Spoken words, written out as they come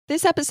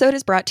This episode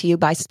is brought to you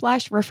by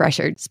Splash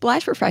Refresher.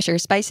 Splash Refresher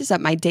spices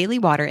up my daily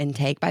water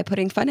intake by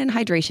putting fun and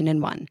hydration in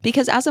one.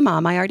 Because as a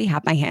mom, I already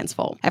have my hands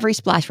full. Every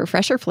Splash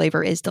Refresher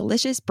flavor is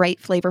delicious, bright,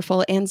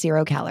 flavorful, and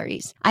 0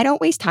 calories. I don't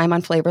waste time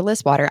on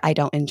flavorless water I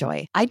don't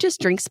enjoy. I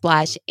just drink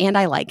Splash and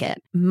I like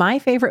it. My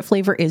favorite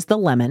flavor is the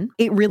lemon.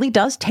 It really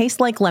does taste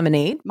like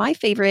lemonade. My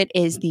favorite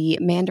is the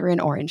mandarin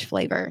orange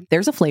flavor.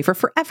 There's a flavor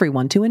for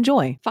everyone to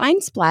enjoy.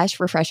 Find Splash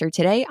Refresher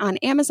today on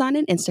Amazon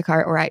and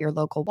Instacart or at your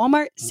local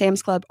Walmart,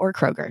 Sam's Club, or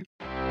Kroger.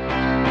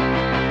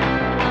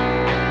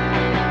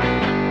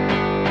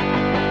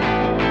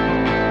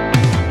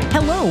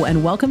 Hello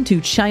and welcome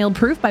to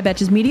Childproof by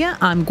Betches Media.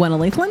 I'm Gwenna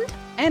Lakeland.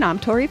 And I'm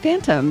Tori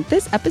Phantom.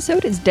 This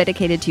episode is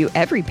dedicated to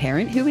every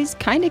parent who is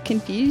kind of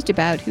confused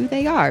about who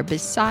they are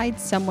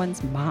besides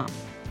someone's mom.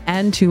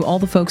 And to all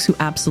the folks who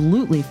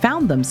absolutely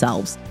found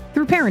themselves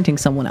through parenting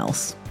someone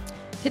else.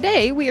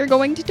 Today, we are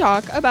going to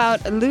talk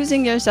about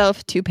losing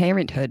yourself to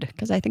parenthood,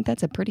 because I think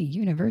that's a pretty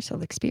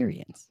universal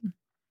experience.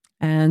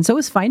 And so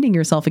is finding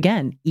yourself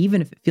again,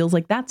 even if it feels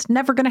like that's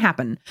never going to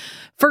happen.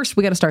 First,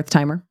 we got to start the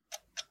timer.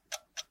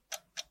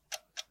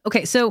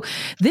 Okay, so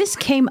this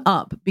came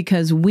up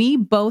because we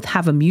both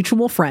have a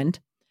mutual friend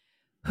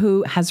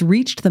who has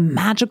reached the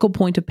magical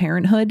point of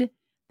parenthood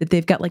that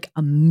they've got like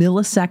a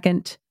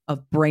millisecond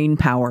of brain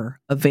power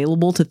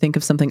available to think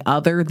of something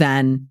other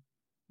than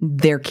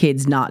their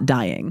kids not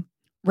dying.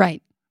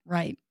 Right.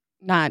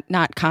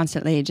 Not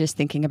constantly just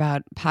thinking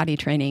about potty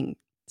training,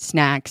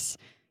 snacks,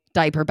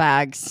 diaper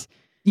bags.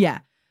 Yeah.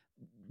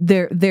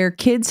 Their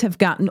kids have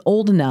gotten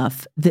old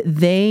enough that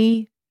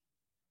they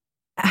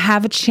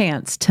have a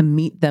chance to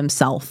meet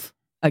themselves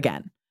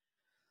again.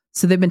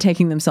 So they've been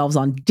taking themselves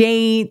on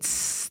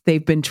dates.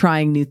 They've been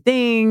trying new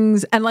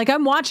things. And like,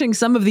 I'm watching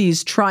some of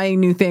these trying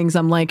new things.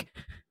 I'm like,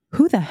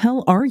 who the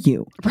hell are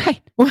you?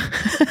 Right. Like,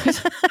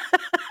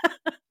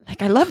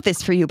 I love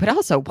this for you, but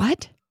also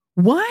what?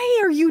 Why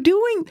are you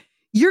doing?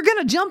 You're going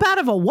to jump out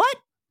of a what?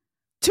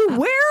 To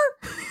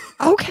where?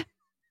 Okay.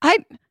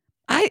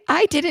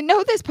 I didn't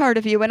know this part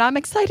of you, and I'm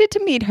excited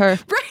to meet her.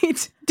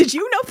 Right. Did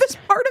you know this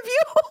part of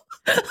you?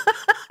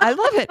 I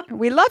love it.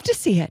 We love to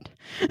see it.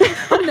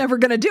 I'm never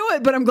going to do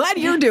it, but I'm glad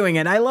you're doing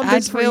it. I love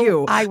this for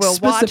you. I will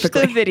watch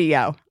the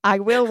video. I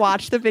will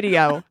watch the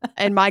video,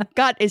 and my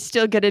gut is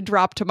still going to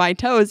drop to my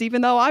toes,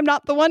 even though I'm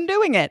not the one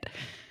doing it.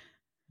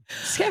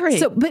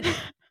 Scary. But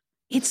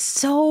it's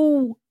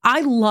so, I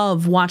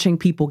love watching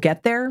people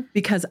get there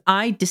because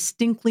I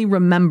distinctly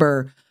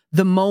remember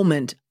the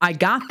moment I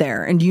got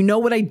there. And you know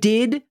what I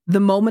did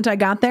the moment I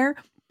got there?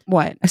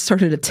 What? I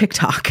started a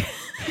TikTok.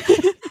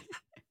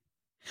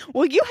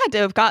 Well, you had to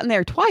have gotten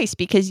there twice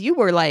because you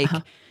were like,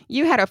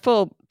 you had a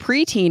full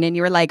preteen and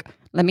you were like,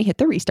 let me hit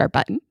the restart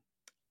button.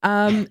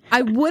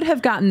 I would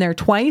have gotten there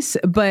twice,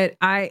 but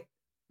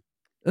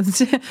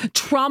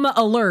trauma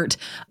alert,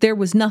 there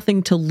was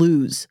nothing to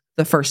lose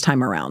the first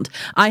time around.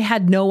 I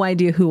had no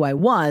idea who I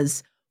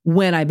was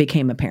when I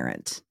became a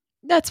parent.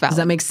 That's valid. Does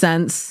that make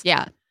sense?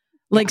 Yeah.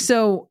 Like,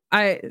 so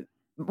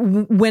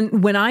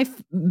when I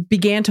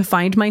began to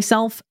find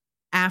myself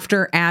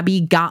after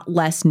Abby got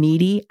less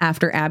needy,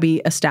 after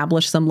Abby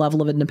established some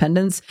level of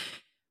independence,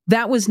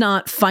 that was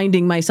not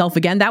finding myself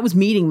again. That was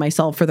meeting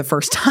myself for the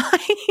first time.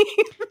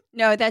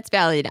 No, that's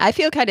valid. I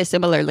feel kind of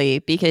similarly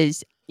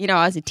because, you know,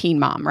 I was a teen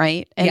mom,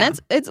 right? And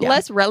it's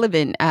less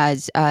relevant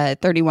as a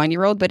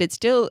 31-year-old, but it's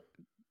still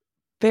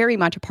very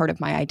much a part of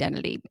my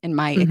identity and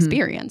my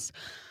experience.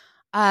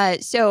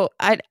 So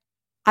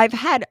I've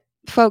had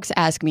folks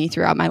ask me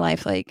throughout my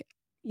life, like,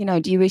 you know,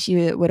 do you wish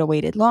you would have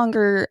waited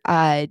longer?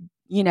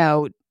 You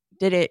know,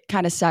 did it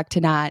kind of suck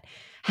to not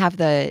have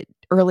the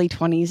early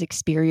 20s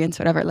experience,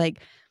 whatever? Like,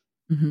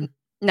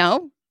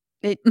 no,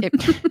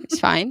 it's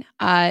fine.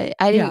 I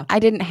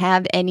didn't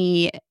have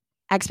any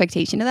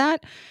expectation of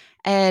that.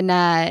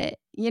 And,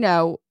 you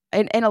know,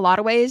 in a lot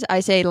of ways,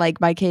 I say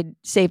like my kid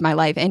saved my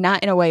life, and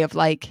not in a way of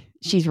like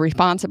she's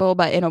responsible,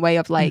 but in a way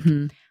of like,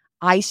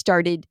 I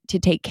started to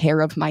take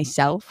care of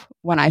myself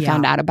when I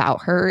found out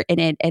about her, and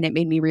it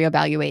made me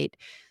reevaluate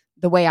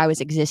the way I was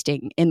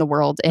existing in the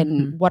world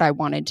and what I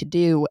wanted to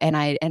do. And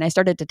I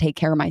started to take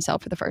care of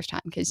myself for the first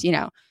time because, you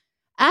know,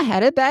 I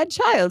had a bad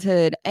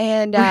childhood.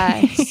 And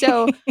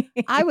so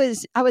I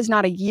was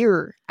not a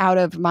year out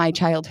of my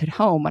childhood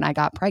home when I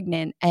got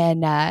pregnant,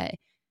 and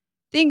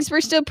things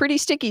were still pretty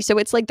sticky. So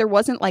it's like there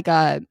wasn't like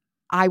I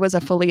was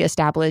a fully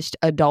established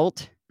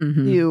adult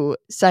who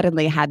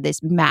suddenly had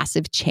this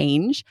massive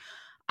change.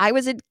 I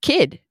was a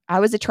kid.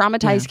 I was a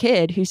traumatized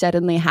kid who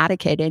suddenly had a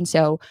kid. And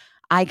so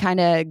I kind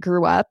of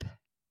grew up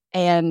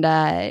and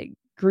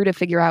grew to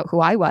figure out who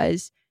I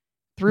was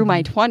through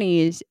my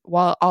 20s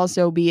while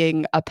also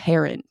being a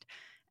parent.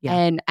 Yeah.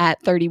 And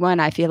at 31,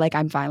 I feel like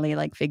I'm finally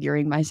like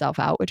figuring myself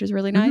out, which is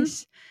really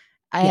nice.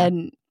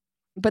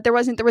 But there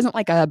wasn't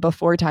like a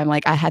before time.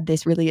 Like I had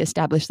this really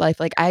established life.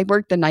 Like I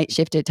worked the night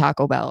shift at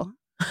Taco Bell.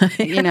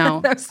 You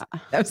know, that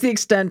was the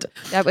extent.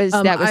 That was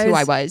who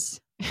I was.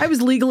 I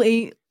was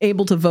legally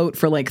able to vote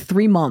for like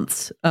 3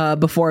 months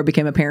before I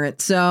became a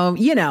parent. So,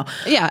 Yeah.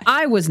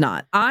 I was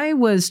not. I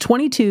was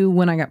 22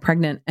 when I got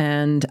pregnant,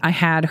 and I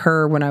had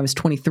her when I was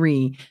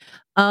 23.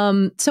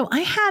 So I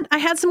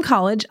had some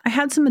college, I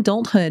had some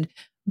adulthood,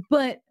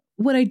 but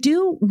what I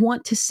do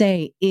want to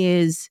say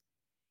is,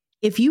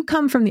 if you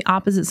come from the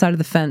opposite side of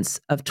the fence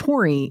of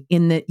Tori,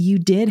 in that you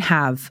did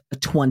have a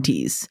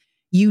 20s,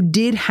 you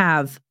did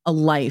have a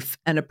life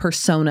and a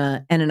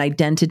persona and an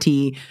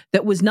identity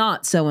that was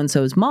not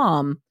so-and-so's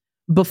mom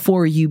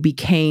before you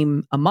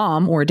became a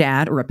mom or a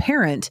dad or a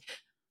parent,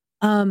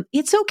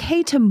 it's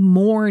okay to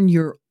mourn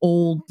your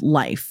old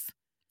life.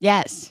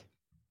 Yes.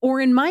 Or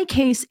in my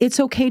case, it's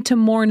okay to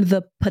mourn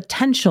the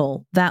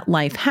potential that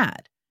life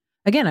had.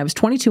 Again, I was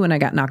 22 when I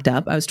got knocked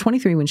up. I was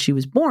 23 when she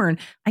was born.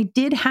 I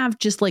did have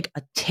just like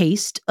a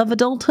taste of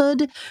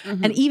adulthood.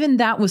 Mm-hmm. And even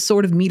that was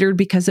sort of metered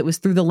because it was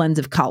through the lens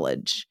of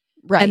college.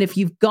 Right. And if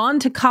you've gone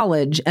to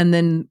college and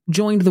then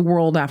joined the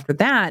world after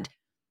that,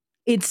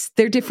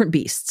 they're different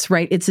beasts,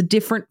 right? It's a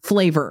different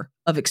flavor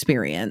of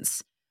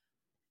experience.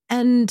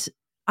 And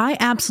I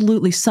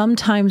absolutely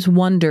sometimes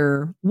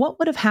wonder what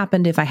would have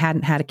happened if I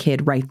hadn't had a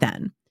kid right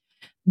then.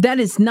 That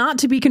is not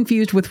to be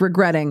confused with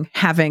regretting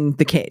having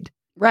the kid.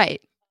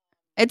 Right.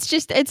 It's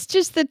just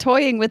the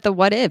toying with the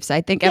what ifs.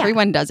 I think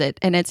everyone does it,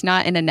 and it's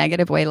not in a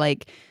negative way.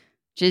 Like,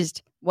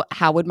 just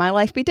how would my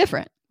life be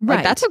different? Right.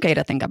 Like, that's okay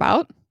to think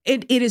about.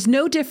 It is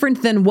no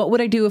different than what would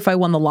I do if I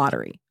won the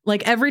lottery?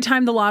 Like, every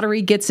time the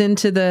lottery gets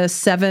into the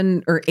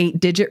 7 or 8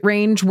 digit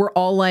range, we're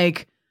all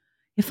like,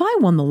 if I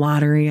won the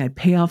lottery, I'd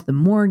pay off the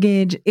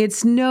mortgage.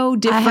 It's no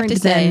different. I have to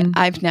say,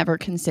 I've never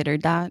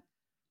considered that,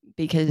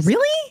 because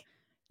really,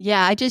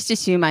 yeah, I just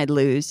assume I'd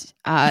lose.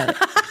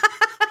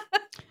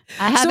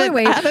 I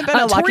haven't been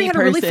a lucky Tori had a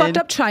really fucked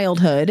up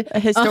childhood.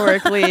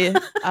 Historically,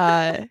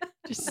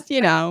 just,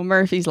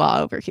 Murphy's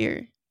Law over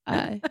here.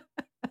 But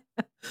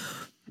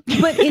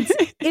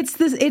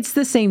it's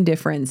the same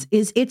difference.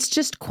 It's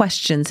just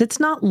questions. It's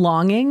not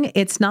longing.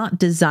 It's not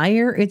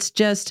desire. It's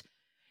just,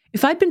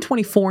 if I'd been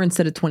 24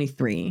 instead of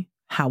 23,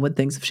 how would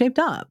things have shaped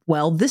up?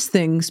 Well, this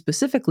thing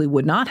specifically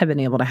would not have been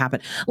able to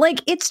happen.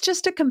 Like, it's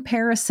just a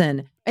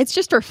comparison. It's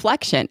just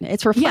reflection.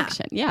 It's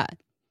reflection. Yeah.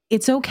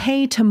 It's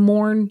okay to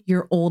mourn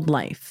your old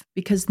life,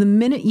 because the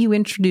minute you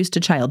introduced a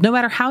child, no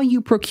matter how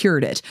you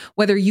procured it,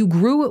 whether you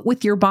grew it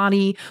with your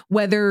body,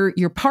 whether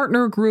your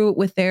partner grew it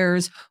with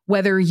theirs,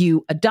 whether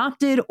you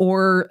adopted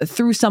or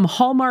through some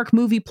Hallmark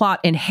movie plot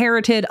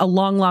inherited a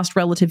long lost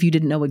relative you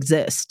didn't know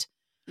exist.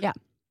 Yeah.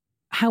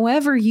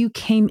 However you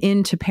came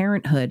into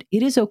parenthood,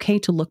 it is okay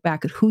to look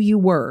back at who you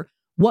were,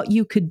 what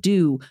you could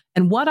do,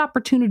 and what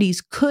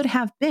opportunities could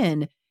have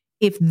been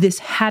if this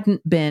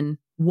hadn't been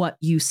what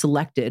you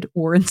selected,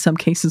 or in some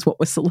cases, what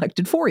was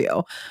selected for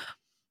you.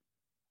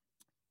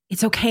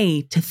 It's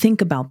okay to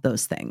think about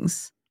those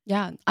things.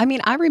 Yeah. I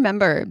mean, I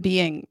remember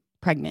being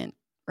pregnant,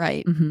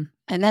 right? Mm-hmm.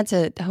 And that's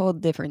a whole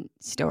different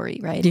story,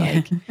 right? Yeah.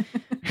 Like,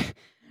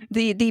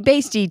 the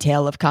base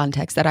detail of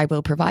context that I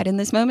will provide in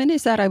this moment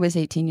is that I was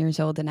 18 years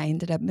old and I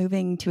ended up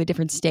moving to a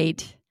different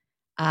state.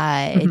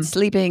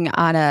 Sleeping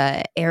on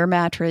a air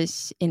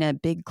mattress in a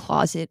big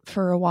closet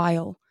for a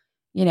while.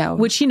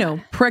 Which,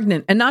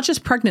 pregnant, and not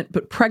just pregnant,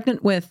 but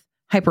pregnant with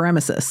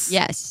hyperemesis.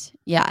 Yes.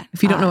 Yeah.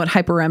 If you don't know what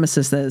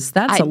hyperemesis is,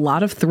 that's a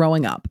lot of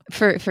throwing up.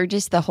 For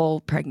just the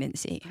whole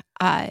pregnancy.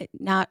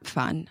 Not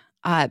fun.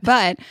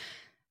 But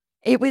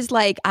it was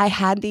like, I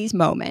had these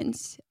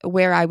moments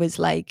where I was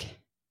like,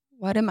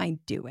 what am I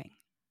doing?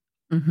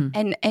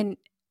 Mm-hmm. And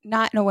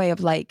not in a way of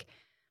like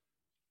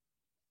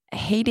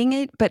hating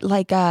it, but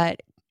like,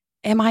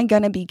 am I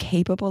going to be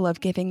capable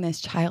of giving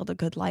this child a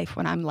good life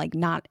when I'm like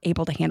not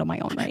able to handle my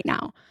own right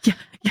now? Yeah.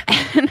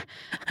 And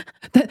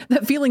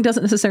that feeling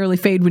doesn't necessarily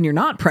fade when you're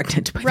not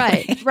pregnant.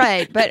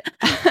 Right. But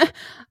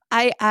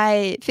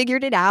I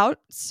figured it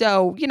out.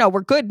 So,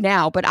 we're good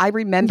now, but I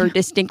remember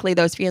distinctly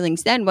those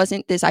feelings then.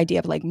 Wasn't this idea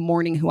of like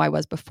mourning who I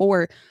was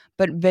before,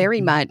 but very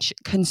much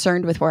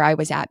concerned with where I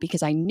was at,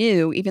 because I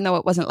knew, even though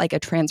it wasn't like a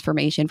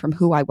transformation from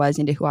who I was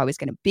into who I was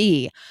going to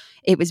be,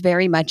 it was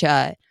very much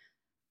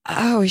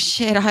oh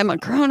shit, I'm a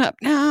grown up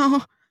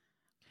now.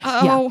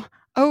 Oh,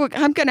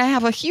 I'm going to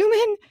have a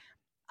human.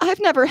 I've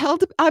never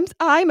held,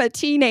 I'm a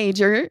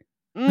teenager.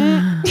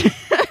 Well,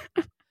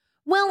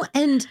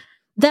 and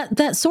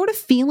that sort of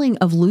feeling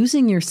of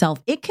losing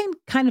yourself, it can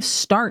kind of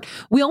start.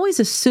 We always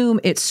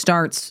assume it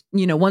starts,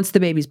 once the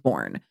baby's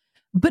born,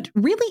 but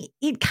really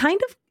it can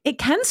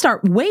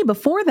start way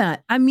before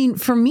that. I mean,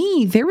 for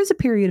me, there was a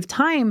period of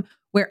time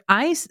where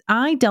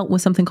I dealt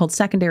with something called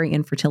secondary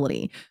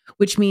infertility,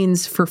 which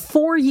means for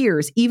 4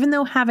 years, even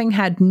though having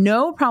had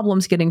no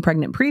problems getting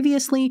pregnant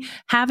previously,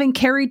 having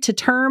carried to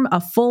term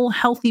a full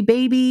healthy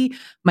baby,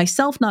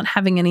 myself not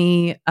having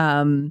any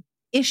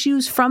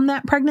issues from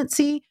that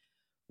pregnancy,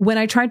 when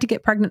I tried to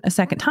get pregnant a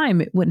second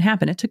time, it wouldn't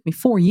happen. It took me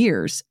 4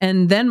 years.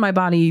 And then my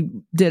body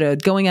did a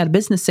going out of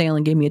business sale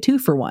and gave me a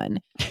 2-for-1.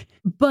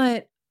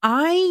 But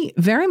I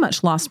very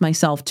much lost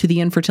myself to the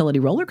infertility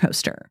roller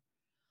coaster.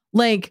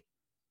 Like,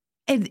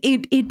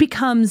 it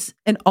becomes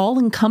an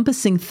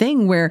all-encompassing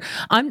thing where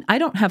I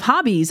don't have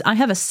hobbies. I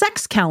have a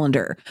sex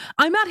calendar.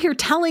 I'm out here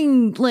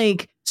telling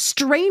like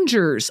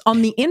strangers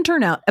on the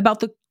internet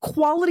about the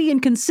quality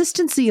and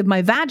consistency of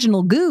my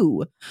vaginal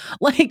goo,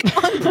 like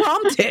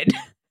unprompted.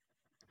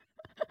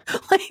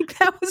 Like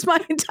that was my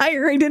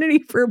entire identity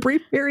for a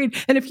brief period.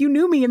 And if you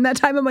knew me in that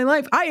time of my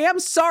life, I am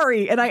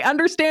sorry. And I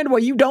understand why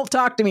you don't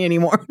talk to me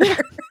anymore.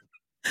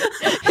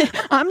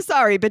 I'm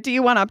sorry, but do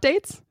you want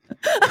updates?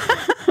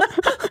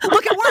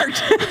 Look, it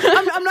worked.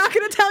 I'm not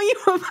going to tell you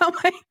about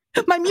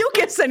my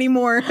mucus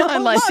anymore.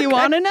 Unless you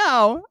want to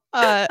know.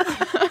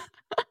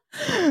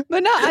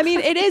 But no, I mean,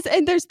 it is.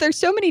 And there's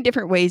so many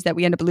different ways that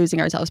we end up losing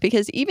ourselves,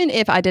 because even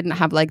if I didn't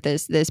have like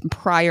this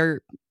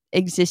prior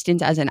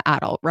existence as an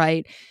adult,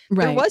 right?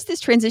 There was this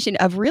transition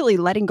of really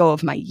letting go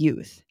of my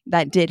youth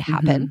that did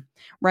happen,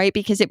 right?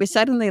 Because it was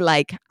suddenly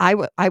like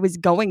I was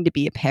going to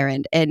be a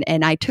parent,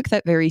 and I took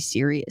that very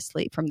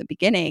seriously from the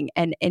beginning.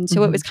 And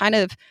so it was kind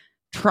of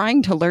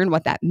trying to learn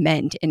what that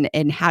meant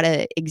and how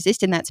to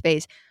exist in that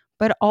space.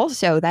 But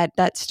also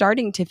that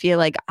starting to feel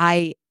like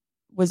I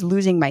was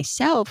losing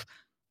myself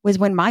was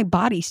when my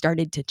body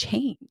started to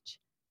change.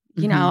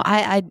 You know,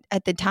 I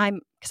at the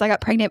time, because I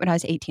got pregnant when I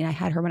was 18, I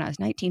had her when I was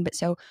 19. But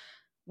so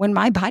when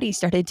my body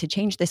started to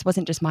change, this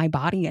wasn't just my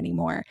body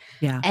anymore.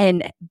 Yeah.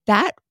 And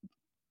that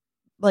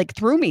like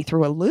threw me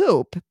through a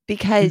loop,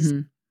 because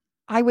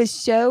I was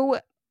so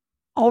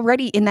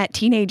already in that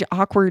teenage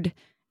awkward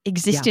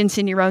existence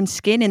in your own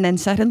skin. And then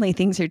suddenly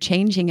things are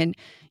changing and,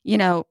 you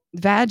know,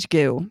 vag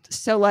goo.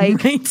 So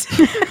like... Right.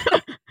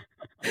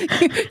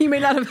 You may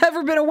not have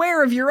ever been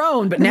aware of your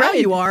own, but now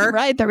you are.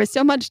 Right. There was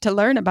so much to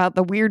learn about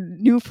the weird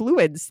new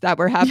fluids that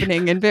were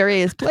happening in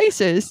various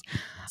places.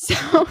 So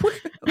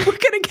we're going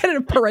to get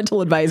a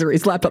parental advisory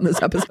slapped on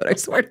this episode, I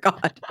swear to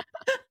God.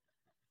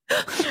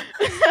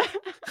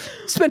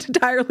 Spent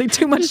entirely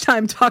too much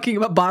time talking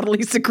about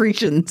bodily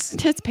secretions.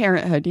 It's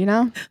parenthood, you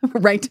know?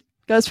 Right.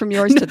 Goes from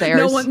yours to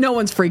theirs. No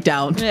one's freaked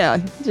out. Yeah.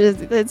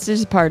 It's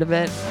just part of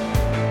it.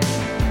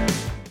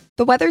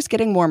 The weather's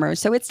getting warmer,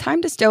 so it's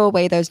time to stow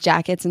away those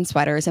jackets and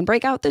sweaters and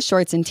break out the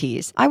shorts and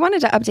tees. I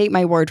wanted to update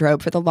my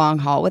wardrobe for the long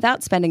haul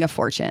without spending a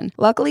fortune.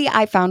 Luckily,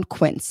 I found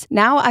Quince.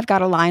 Now I've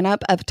got a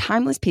lineup of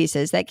timeless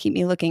pieces that keep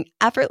me looking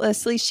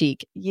effortlessly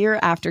chic year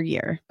after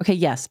year. Okay,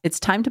 yes,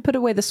 it's time to put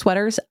away the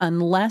sweaters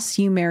unless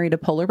you married a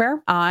polar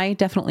bear. I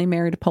definitely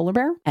married a polar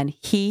bear, and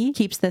he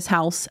keeps this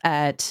house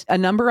at a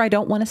number I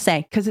don't want to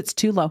say because it's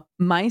too low.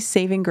 My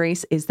saving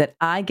grace is that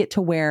I get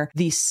to wear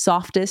the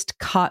softest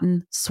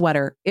cotton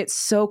sweater. It's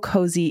so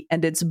cozy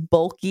and it's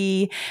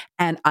bulky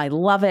and I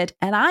love it,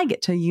 and I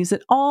get to use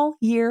it all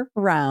year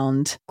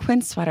round.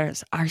 Quince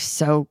sweaters are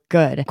so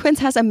good. Quince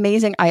has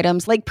amazing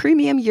items like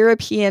premium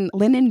European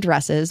linen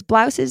dresses,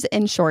 blouses,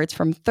 and shorts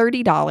from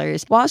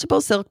 $30,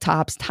 washable silk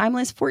tops,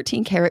 timeless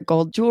 14-karat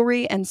gold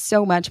jewelry, and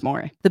so much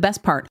more. The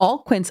best part, all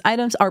Quince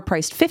items are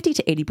priced 50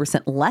 to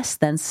 80% less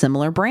than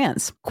similar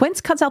brands. Quince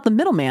cuts out the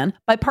middleman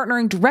by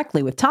partnering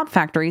directly with top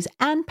factories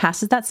and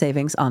passes that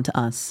savings on to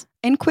us.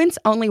 And Quince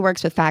only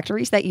works with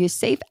factories that use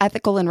safe,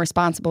 ethical, and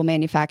responsible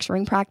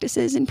manufacturing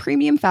practices and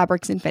premium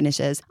fabrics and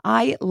finishes.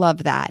 I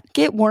love that.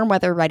 Get warm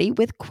weather ready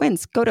with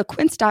Quince. Go to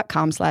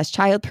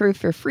quince.com/childproof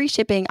for free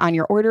shipping on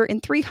your order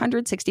and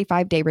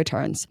 365-day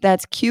returns.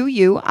 That's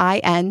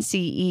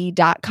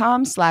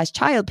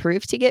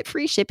QUINCE.com/childproof to get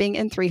free shipping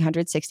and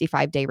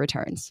 365-day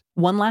returns.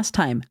 One last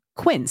time,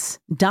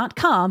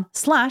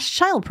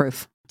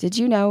 quince.com/childproof. Did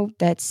you know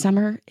that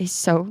summer is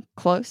so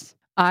close?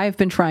 I've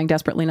been trying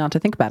desperately not to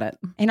think about it.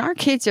 And our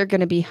kids are going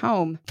to be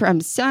home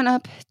from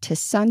sunup to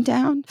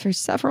sundown for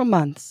several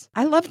months.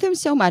 I love them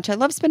so much. I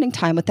love spending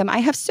time with them. I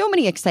have so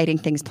many exciting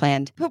things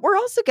planned, but we're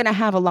also going to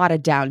have a lot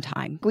of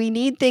downtime. We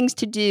need things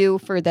to do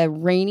for the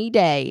rainy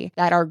day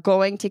that are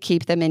going to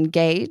keep them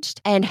engaged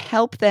and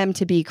help them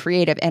to be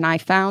creative. And I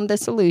found the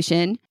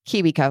solution,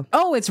 KiwiCo.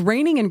 Oh, it's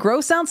raining and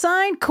gross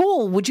outside?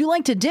 Cool. Would you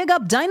like to dig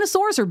up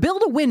dinosaurs or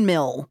build a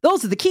windmill?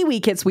 Those are the Kiwi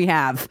kits we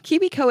have.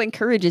 KiwiCo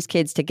encourages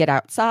kids to get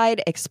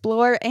outside,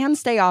 explore, and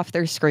stay off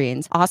their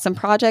screens. Awesome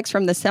projects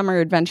from the Summer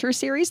Adventure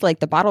series, like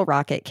the Bottle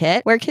Rocket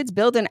Kit, where kids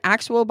build an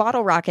actual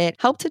bottle rocket,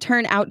 help to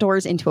turn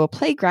outdoors into a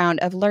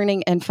playground of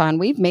learning and fun.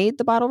 We've made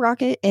the bottle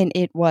rocket, and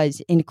it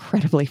was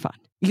incredibly fun.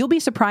 You'll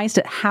be surprised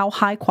at how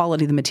high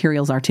quality the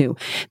materials are too.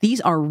 These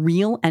are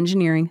real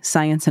engineering,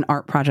 science, and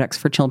art projects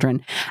for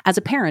children. As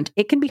a parent,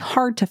 it can be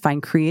hard to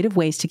find creative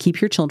ways to keep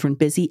your children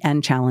busy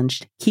and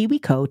challenged.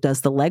 KiwiCo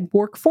does the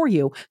legwork for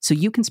you so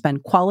you can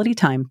spend quality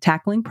time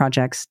tackling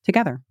projects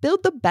together.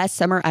 Build the best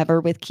summer ever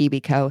with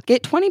KiwiCo.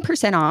 Get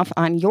 20% off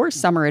on your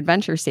summer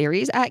adventure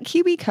series at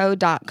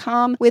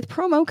KiwiCo.com with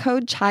promo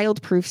code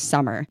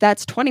ChildProofSummer.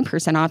 That's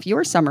 20% off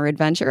your summer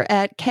adventure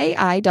at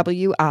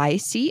KiwiCo.com,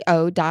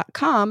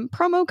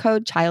 promo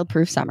code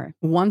ChildProofSummer.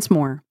 Once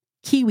more,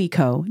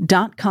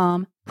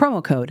 KiwiCo.com,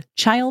 promo code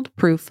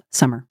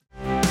ChildProofSummer.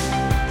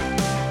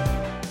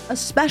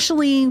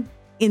 Especially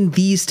in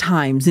these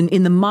times,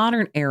 in the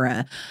modern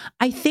era,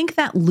 I think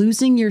that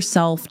losing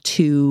yourself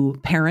to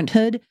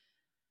parenthood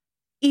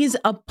is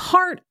a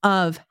part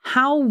of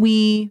how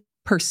we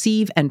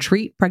perceive and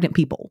treat pregnant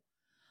people.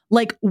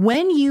 Like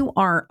when you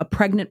are a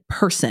pregnant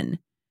person,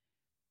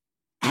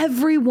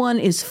 everyone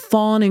is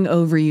fawning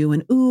over you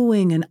and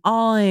oohing and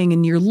awing,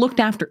 and you're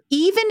looked after,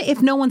 even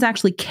if no one's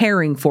actually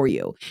caring for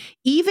you,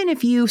 even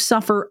if you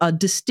suffer a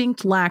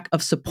distinct lack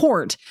of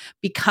support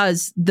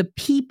because the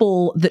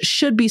people that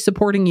should be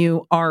supporting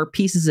you are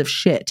pieces of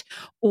shit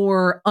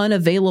or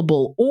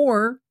unavailable,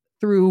 or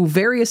through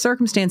various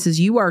circumstances,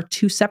 you are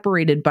too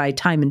separated by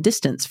time and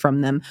distance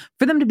from them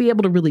for them to be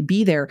able to really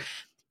be there.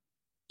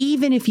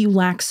 Even if you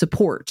lack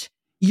support,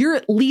 you're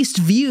at least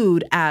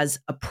viewed as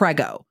a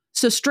prego.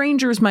 So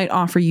strangers might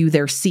offer you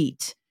their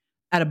seat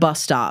at a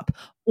bus stop,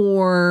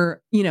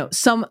 or, you know,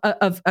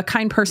 a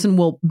kind person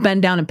will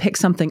bend down and pick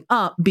something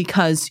up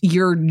because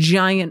your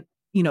giant,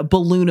 you know,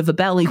 balloon of a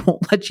belly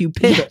won't let you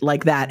pivot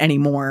like that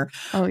anymore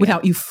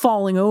without you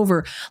falling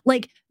over.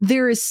 Like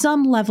there is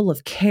some level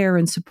of care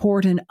and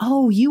support, and,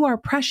 oh, you are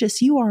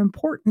precious, you are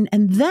important.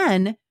 And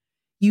then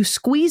you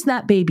squeeze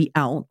that baby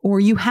out, or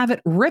you have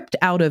it ripped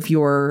out of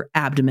your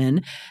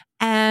abdomen,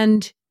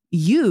 and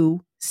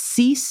you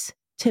cease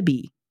to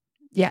be.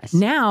 Yes.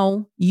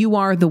 Now you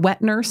are the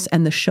wet nurse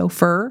and the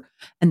chauffeur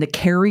and the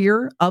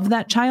carrier of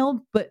that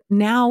child. But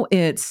now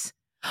it's,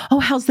 oh,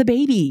 how's the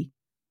baby?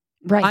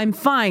 Right. I'm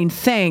fine,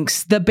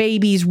 thanks. The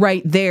baby's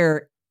right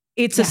there.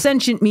 It's a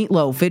sentient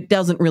meatloaf. It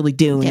doesn't really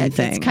do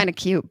anything. It's kind of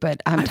cute,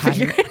 but I'm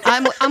tired.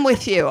 I'm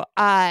with you.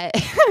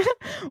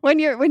 When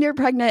you're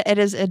pregnant, it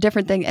is a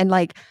different thing. And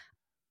like,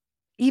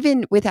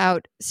 even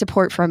without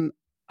support from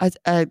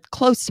a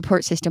close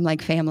support system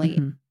like family,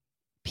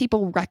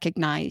 people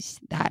recognize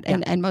that.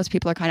 And most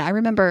people are kind of, I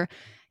remember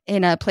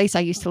in a place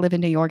I used to live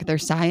in New York, their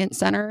science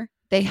center,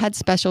 they had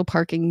special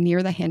parking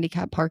near the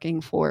handicap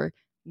parking for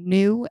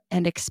new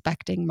and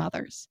expecting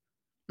mothers.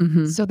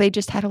 So they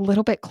just had a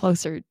little bit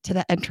closer to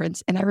the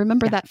entrance. And I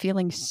remember that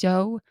feeling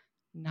so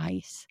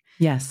nice.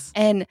 Yes.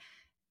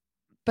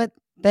 But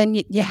then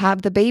you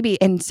have the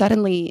baby, and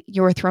suddenly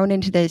you're thrown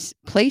into this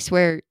place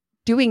where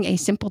doing a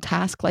simple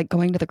task like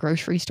going to the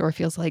grocery store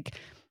feels like,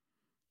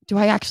 do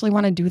I actually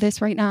want to do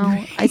this right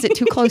now? Is it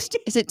too close?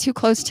 Is it too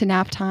close to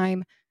nap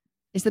time?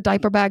 Is the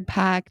diaper bag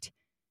packed?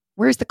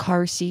 Where's the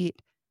car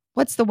seat?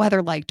 What's the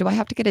weather like? Do I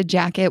have to get a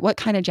jacket? What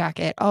kind of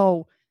jacket?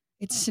 Oh,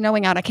 it's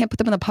snowing out. I can't put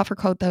them in the puffer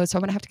coat though, so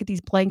I'm gonna have to get these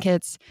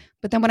blankets.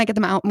 But then when I get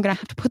them out, I'm gonna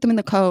have to put them in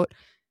the coat.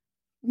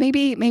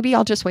 Maybe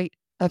I'll just wait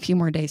a few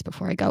more days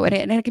before I go.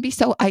 And it can be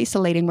so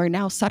isolating where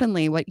now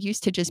suddenly what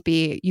used to just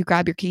be you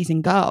grab your keys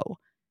and go,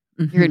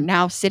 you're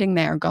now sitting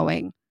there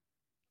going,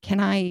 do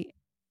I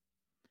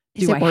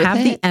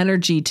have the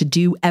energy to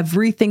do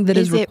everything that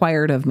is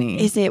required of me?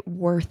 Is it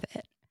worth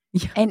it?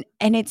 Yeah.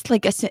 And it's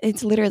like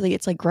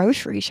it's like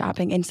grocery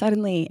shopping, and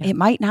suddenly it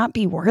might not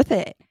be worth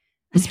it,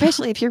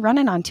 especially if you're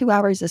running on 2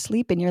 hours of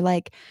sleep and you're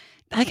like,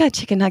 I got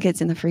chicken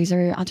nuggets in the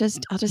freezer. I'll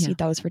just eat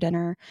those for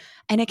dinner.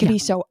 And it can be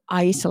so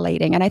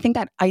isolating. And I think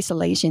that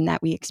isolation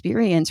that we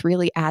experience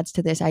really adds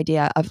to this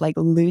idea of like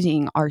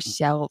losing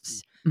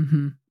ourselves,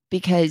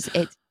 because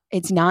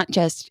it's not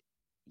just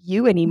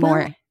you anymore.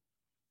 Well,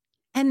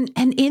 and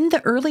in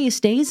the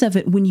earliest days of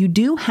it, when you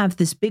do have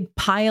this big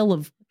pile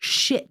of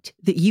shit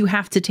that you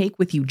have to take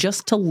with you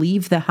just to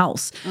leave the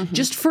house,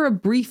 just for a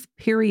brief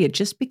period,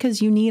 just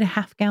because you need a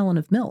half gallon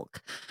of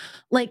milk.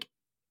 Like,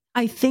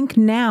 I think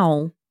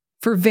now,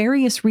 for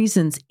various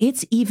reasons,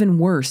 it's even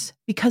worse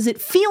because it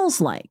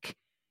feels like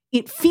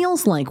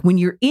when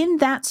you're in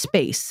that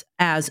space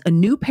as a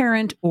new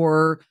parent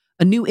or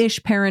a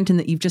new-ish parent, and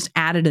that you've just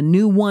added a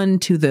new one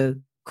to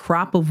the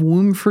crop of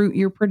womb fruit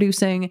you're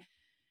producing,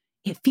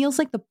 it feels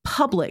like the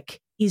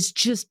public is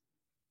just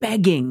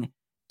begging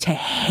to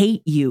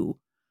hate you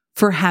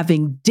for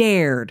having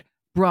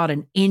brought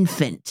an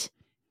infant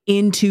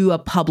into a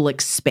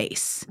public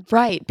space.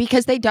 Right,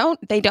 because they don't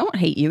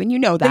hate you, and you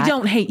know that. They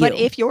don't hate you. But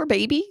if your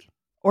baby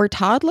or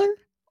toddler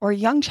or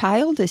young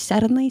child is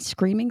suddenly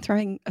screaming,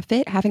 throwing a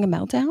fit, having a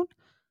meltdown,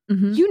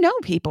 you know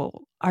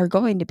people are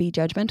going to be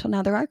judgmental.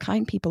 Now, there are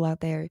kind people out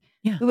there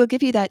who will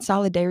give you that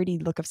solidarity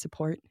look of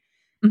support.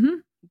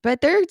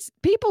 But there's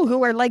people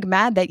who are like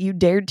mad that you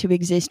dared to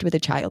exist with a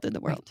child in the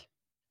world.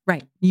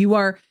 Right. You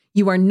are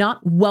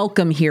not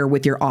welcome here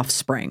with your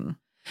offspring.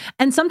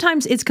 And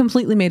sometimes it's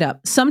completely made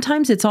up.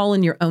 Sometimes it's all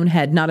in your own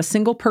head. Not a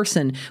single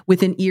person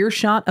within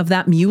earshot of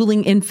that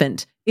mewling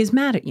infant is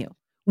mad at you.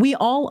 We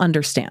all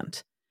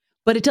understand.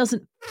 But it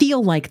doesn't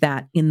feel like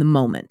that in the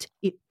moment.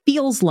 It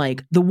feels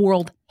like the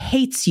world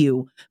hates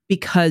you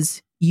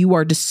because you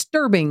are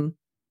disturbing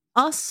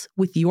us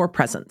with your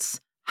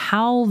presence.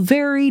 How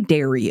very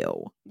dare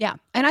you? Yeah.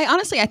 And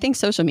I think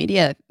social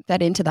media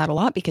fed into that a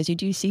lot, because you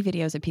do see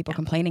videos of people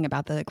complaining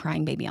about the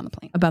crying baby on the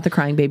plane. About the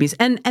crying babies.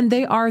 And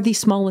they are the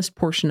smallest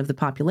portion of the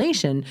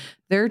population.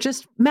 They're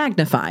just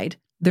magnified.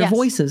 Their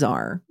voices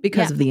are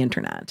because of the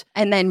internet.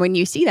 And then when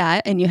you see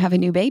that and you have a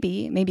new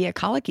baby, maybe a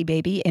colicky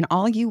baby, and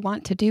all you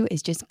want to do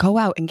is just go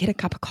out and get a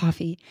cup of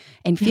coffee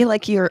and feel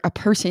like you're a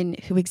person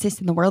who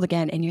exists in the world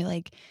again. And you're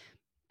like,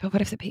 but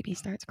what if the baby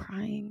starts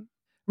crying?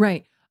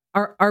 Right.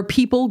 Are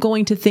people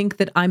going to think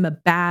that I'm a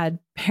bad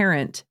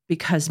parent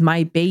because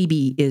my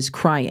baby is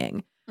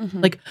crying?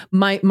 Like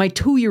my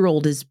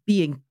 2-year-old is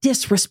being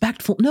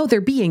disrespectful. No,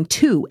 they're being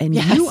 2, and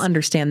you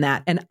understand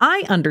that, and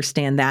I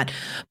understand that,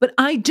 but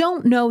I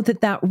don't know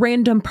that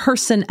random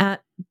person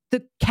at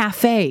the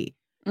cafe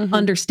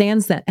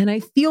understands that, and I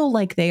feel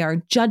like they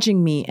are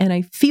judging me, and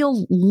I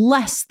feel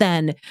less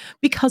than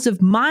because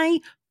of my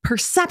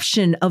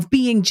perception of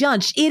being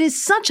judged. It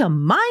is such a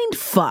mind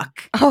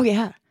fuck. Oh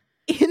yeah.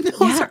 In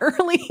those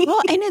early.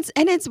 Well,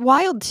 and it's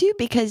wild too,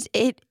 because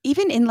it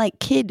even in like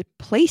kid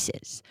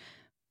places,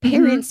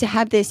 parents to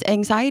have this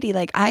anxiety.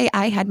 Like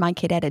I had my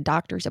kid at a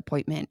doctor's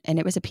appointment, and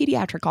it was a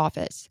pediatric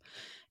office,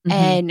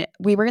 and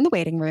we were in the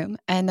waiting room,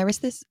 and there was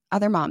this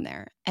other mom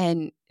there,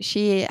 and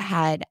she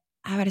had,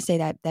 I want to say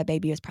that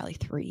baby was probably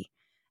 3,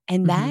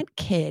 and that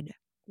kid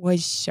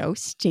was so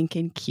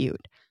stinking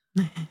cute,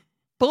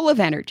 full of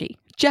energy.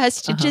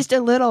 Just a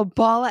little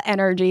ball of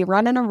energy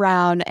running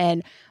around.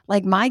 And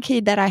like my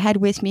kid that I had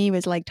with me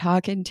was like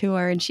talking to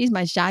her, and she's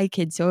my shy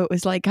kid. So it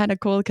was like kind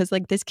of cool because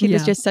like this kid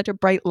was just such a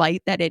bright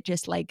light that it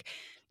just like,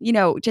 you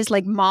know, just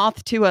like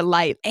moth to a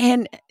light.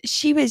 And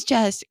she was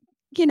just,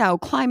 you know,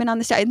 climbing on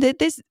the side.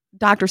 This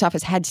doctor's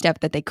office had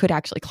stuff that they could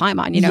actually climb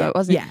on, you know, it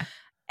wasn't. Yeah.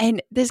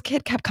 And this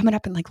kid kept coming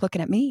up and like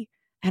looking at me,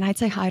 and I'd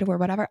say hi to her,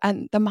 whatever.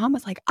 And the mom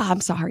was like, oh, I'm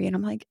sorry. And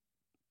I'm like,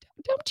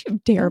 don't you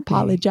dare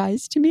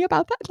apologize to me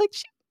about that. Like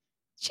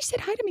she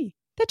said hi to me.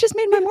 That just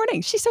made my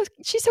morning. She's so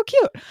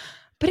cute.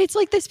 But it's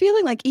like this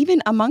feeling like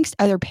even amongst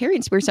other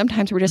parents where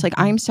sometimes we're just like,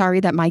 I'm sorry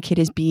that my kid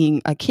is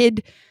being a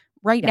kid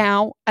right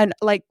now. And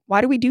like,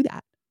 why do we do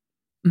that?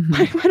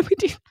 Why do we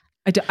do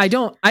that? I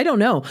don't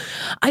know.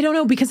 I don't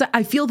know, because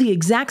I feel the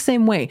exact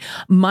same way.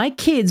 My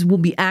kids will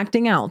be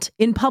acting out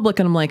in public,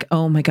 and I'm like,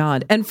 oh my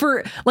God. And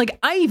for like,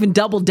 I even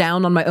doubled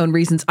down on my own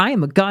reasons. I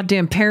am a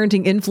goddamn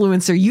parenting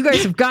influencer. You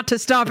guys have got to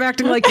stop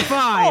acting like you're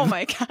 5. Oh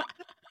my God.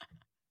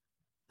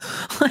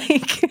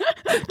 Like,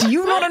 do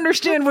you not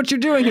understand what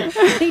you're doing here?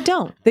 They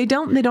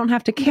don't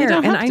have to care.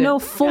 And I know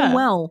full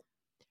well,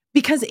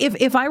 because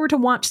if I were to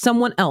watch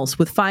someone else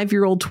with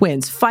 5-year-old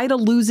twins fight a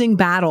losing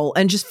battle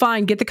and just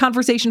get the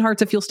conversation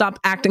hearts if you'll stop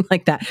acting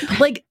like that.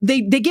 Like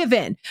they give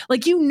in.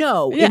 Like, you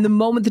know, in the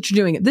moment that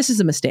you're doing it, this is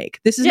a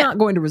mistake. This is not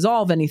going to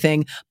resolve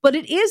anything, but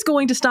it is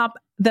going to stop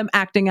them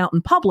acting out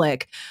in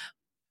public.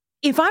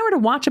 If I were to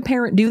watch a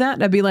parent do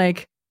that, I'd be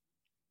like,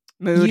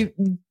 mood.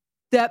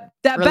 That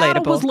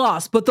battle was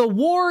lost, but the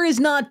war is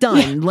not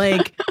done.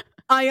 Like,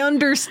 I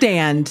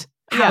understand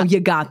how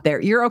you got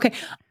there. You're okay.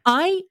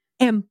 I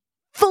am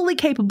fully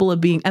capable of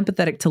being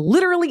empathetic to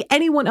literally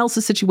anyone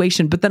else's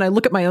situation, but then I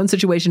look at my own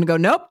situation and go,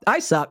 nope, I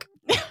suck.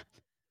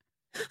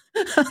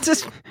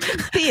 Just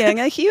being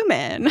a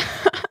human.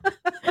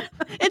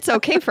 It's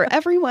okay for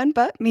everyone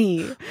but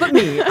me. But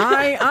me.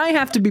 I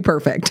have to be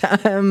perfect.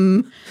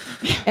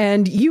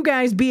 And you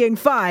guys being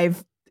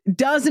 5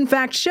 does in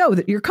fact show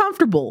that you're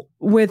comfortable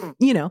with,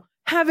 you know,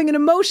 having an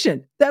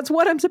emotion. That's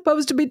what I'm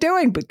supposed to be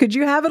doing. But could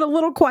you have it a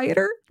little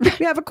quieter?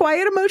 You have a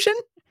quiet emotion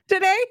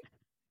today?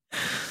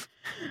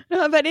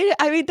 No, but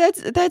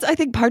that's I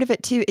think part of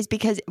it too is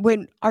because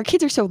when our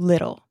kids are so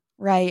little,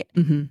 right?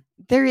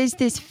 There is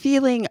this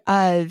feeling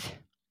of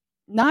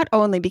not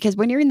only because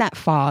when you're in that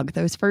fog,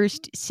 those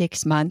first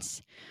 6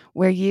 months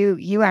where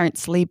you aren't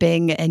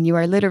sleeping and you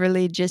are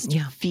literally just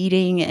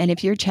feeding, and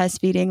if you're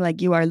chest feeding,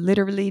 like you are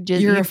literally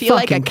just you feel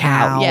like a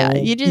cow. Yeah,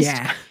 you just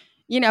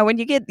you know, when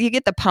you get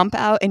the pump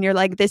out and you're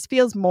like, this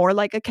feels more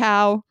like a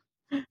cow.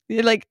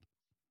 You're like,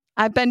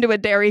 I've been to a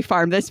dairy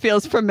farm. This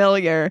feels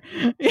familiar.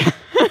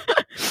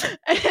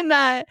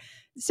 And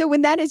so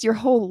when that is your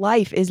whole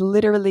life is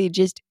literally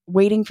just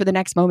waiting for the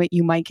next moment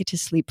you might get to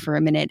sleep for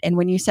a minute, and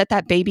when you set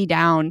that baby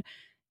down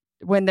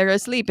when they're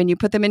asleep and you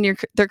put them in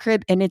their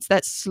crib and it's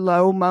that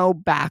slow-mo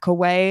back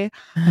away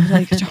of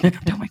like,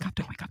 don't wake up.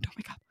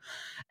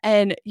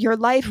 And your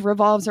life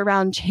revolves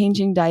around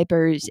changing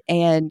diapers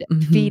and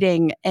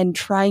feeding and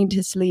trying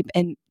to sleep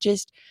and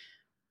just,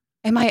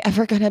 am I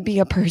ever going to be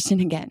a person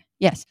again?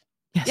 Yes.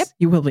 Yep.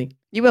 You will be.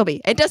 You will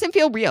be. It doesn't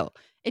feel real.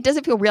 I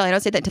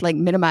don't say that to like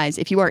minimize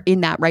if you are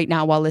in that right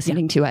now while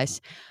listening to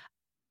us.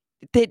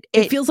 That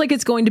it feels like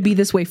it's going to be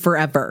this way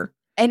forever.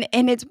 And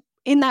it's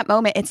in that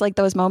moment, it's like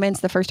those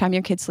moments the first time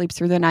your kid sleeps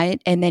through the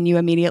night and then you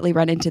immediately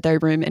run into their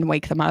room and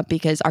wake them up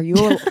because are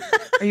you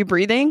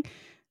breathing?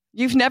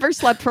 You've never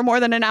slept for more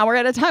than an hour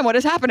at a time. What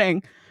is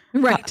happening?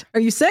 Right. Are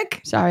you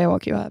sick? Sorry, I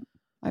woke you up.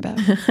 My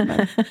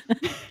bad.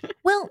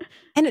 Well,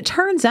 and it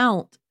turns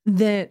out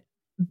that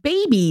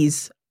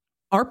babies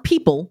are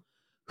people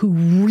who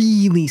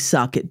really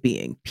suck at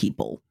being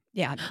people.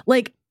 Yeah.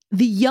 Like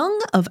the young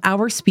of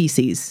our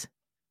species,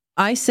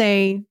 I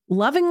say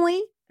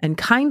lovingly and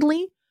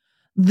kindly,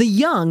 the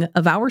young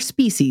of our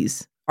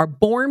species are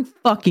born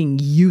fucking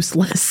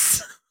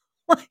useless.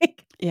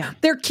 Like,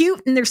 they're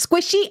cute and they're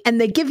squishy and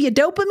they give you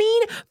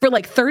dopamine for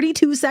like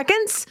 32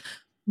 seconds,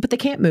 but they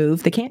can't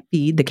move, they can't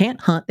feed, they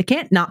can't hunt, they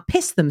can't not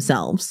piss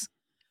themselves.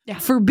 Yeah.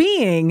 For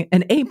being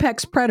an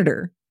apex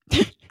predator,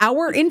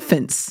 our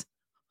infants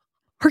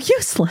are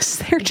useless.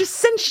 They're just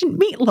sentient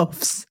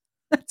meatloafs.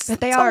 But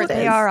they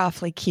are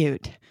awfully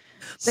cute.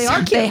 They are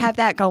cute. They have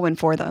that going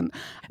for them.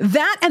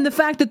 That and the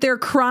fact that their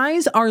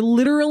cries are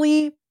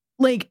literally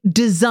like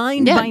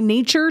designed by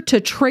nature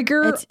to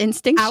trigger it's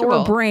instinctual.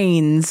 Our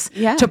brains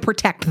to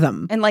protect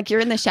them. And like you're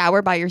in the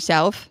shower by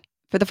yourself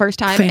for the first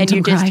time and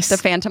you just, the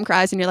phantom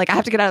cries and you're like, I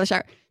have to get out of the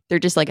shower. They're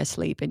just like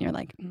asleep and you're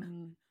like,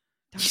 you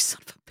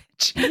son of a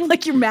bitch.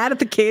 Like you're mad at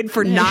the kid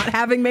for not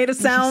having made a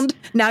sound.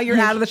 Now you're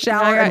out of the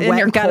shower and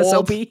wet and kind of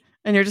soapy.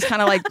 And you're just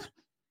kind of like,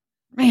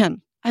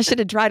 man, I should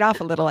have dried off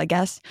a little, I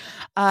guess.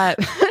 No,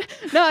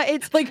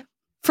 it's like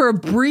for a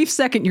brief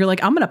second, you're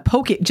like, I'm going to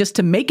poke it just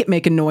to make it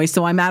make a noise.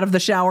 So I'm out of the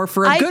shower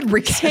for a good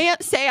reason. I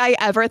can't say I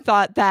ever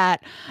thought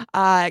that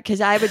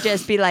because I would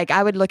just be like,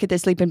 I would look at the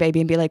sleeping baby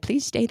and be like,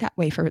 please stay that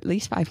way for at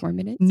least 5 more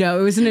minutes. No,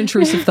 it was an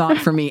intrusive thought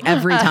for me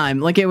every time.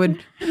 Like it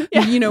would,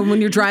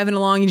 when you're driving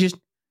along, you just,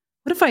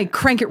 what if I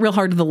crank it real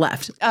hard to the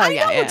left? I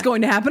know what's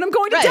going to happen. I'm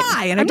going to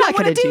die, and I'm not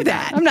going to do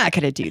that. I'm not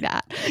going to do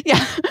that.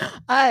 Yeah,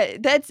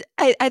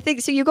 I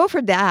think so. You go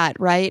for that,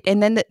 right?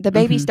 And then the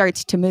baby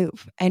starts to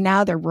move, and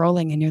now they're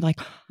rolling, and you're like,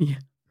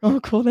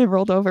 oh, cool, they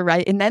rolled over,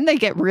 right? And then they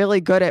get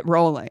really good at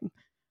rolling,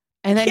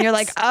 and then you're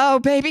like, oh,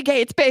 baby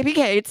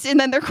gates,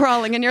 and then they're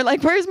crawling, and you're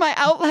like, where's my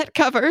outlet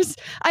covers?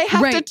 I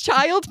have to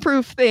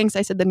child-proof things.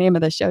 I said the name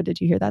of the show. Did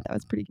you hear that? That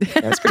was pretty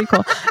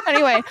cool.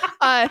 Anyway.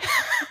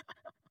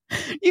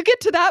 You get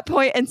to that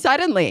point and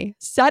suddenly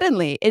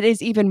it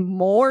is even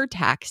more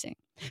taxing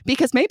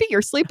because maybe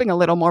you're sleeping a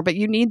little more, but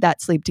you need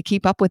that sleep to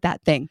keep up with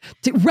that thing.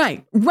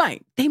 Right.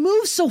 They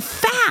move so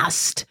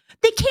fast.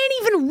 They can't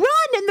even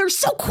run and they're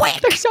so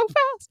quick. They're so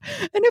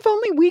fast. And if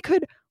only we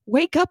could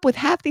wake up with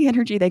half the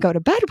energy they go to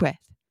bed with.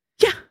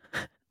 Yeah.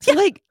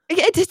 Like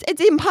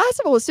it's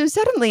impossible. So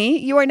suddenly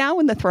you are now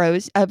in the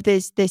throes of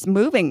this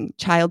moving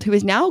child who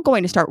is now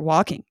going to start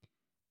walking.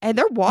 And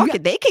they're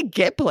walking. They can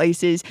get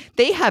places.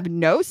 They have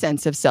no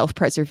sense of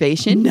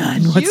self-preservation.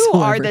 None whatsoever. You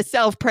are the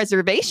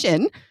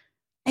self-preservation.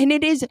 And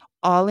it is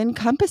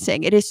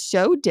all-encompassing. It is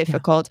so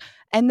difficult.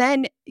 Yeah. And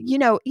then,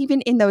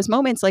 even in those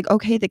moments, like,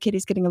 okay, the kid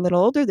is getting a little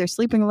older. They're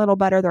sleeping a little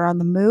better. They're on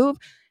the move.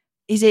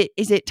 Is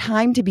it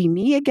time to be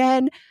me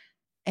again?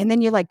 And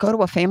then you like go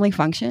to a family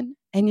function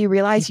and you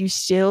realize you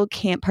still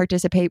can't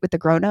participate with the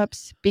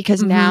grown-ups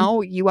because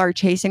now you are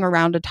chasing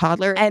around a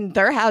toddler and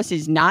their house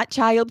is not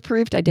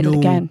child-proofed. I did it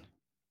again.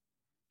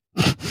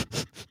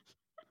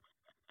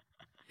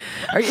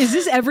 Is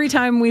this every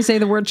time we say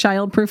the word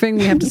child-proofing,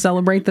 we have to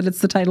celebrate that it's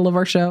the title of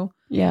our show?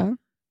 Yeah.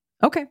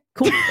 Okay,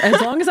 cool.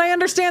 As long as I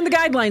understand the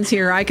guidelines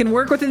here, I can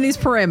work within these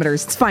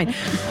parameters. It's fine.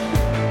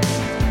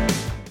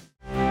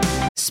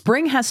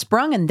 Spring has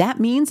sprung, and that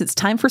means it's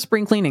time for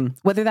spring cleaning.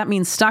 Whether that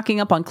means stocking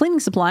up on cleaning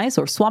supplies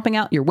or swapping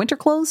out your winter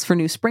clothes for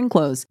new spring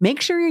clothes,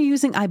 make sure you're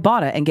using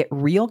Ibotta and get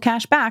real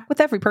cash back with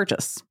every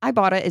purchase.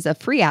 Ibotta is a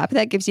free app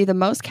that gives you the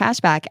most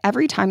cash back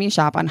every time you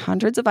shop on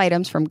hundreds of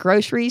items from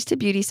groceries to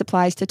beauty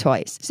supplies to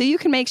toys. So you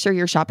can make sure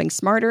you're shopping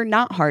smarter,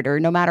 not harder,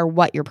 no matter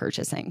what you're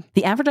purchasing.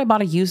 The average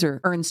Ibotta user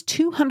earns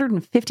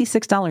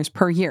 $256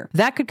 per year.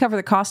 That could cover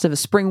the cost of a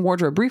spring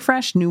wardrobe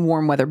refresh, new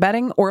warm weather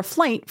bedding, or a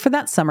flight for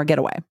that summer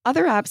getaway.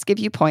 Other apps give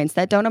you points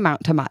that don't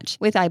amount to much.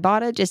 With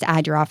Ibotta, just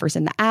add your offers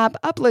in the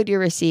app, upload your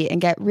receipt,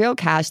 and get real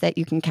cash that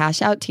you can cash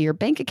out to your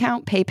bank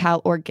account,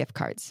 PayPal, or gift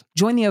cards.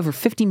 Join the over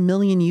 50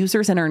 million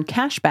users and earn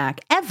cash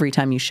back every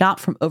time you shop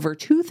from over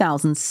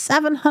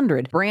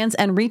 2,700 brands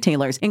and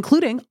retailers,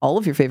 including all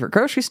of your favorite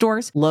grocery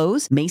stores,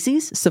 Lowe's,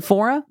 Macy's,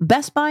 Sephora,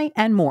 Best Buy,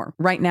 and more.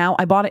 Right now,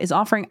 Ibotta is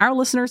offering our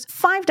listeners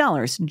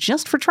 $5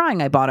 just for trying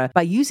Ibotta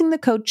by using the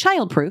code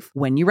CHILDPROOF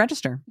when you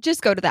register.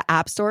 Just go to the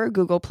App Store or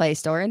Google Play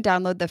Store and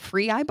download the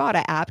free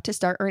Ibotta app to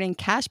start earning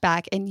cash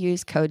back and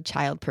use code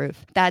CHILDPROOF.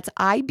 That's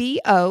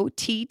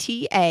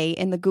IBOTTA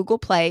in the Google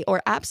Play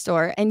or App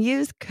Store and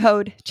use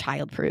code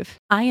CHILDPROOF.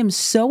 I am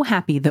so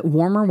happy that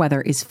warmer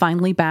weather is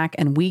finally back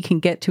and we can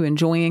get to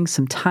enjoying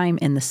some time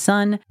in the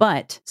sun,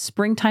 but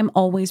springtime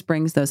always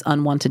brings those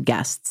unwanted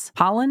guests,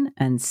 pollen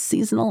and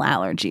seasonal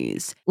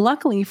allergies.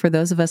 Luckily for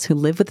those of us who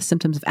live with the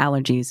symptoms of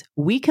allergies,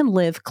 we can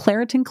live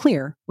Claritin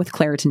Clear with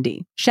Claritin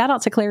D. Shout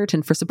out to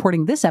Claritin for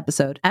supporting this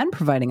episode and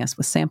providing us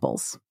with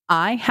samples.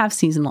 I have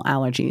seasonal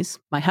allergies.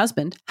 My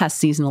husband has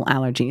seasonal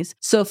allergies.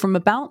 So from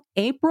about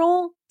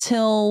April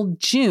till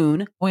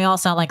June, we all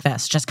sound like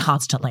this, just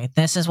constantly.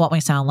 This is what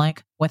we sound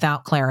like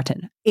without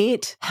Claritin.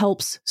 It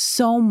helps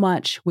so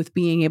much with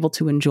being able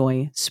to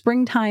enjoy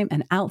springtime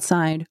and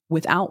outside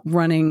without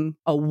running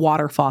a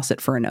water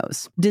faucet for a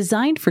nose.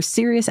 Designed for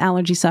serious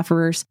allergy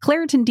sufferers,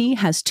 Claritin D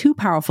has 2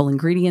 powerful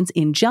ingredients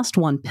in just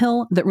one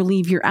pill that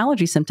relieve your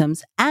allergy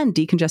symptoms and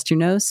decongest your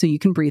nose so you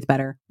can breathe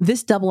better.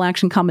 This double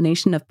action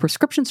combination of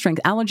prescription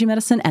strength allergy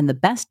medicine and the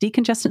best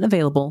decongestant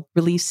available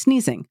relieves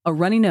sneezing, a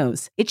runny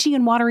nose, itchy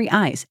and watery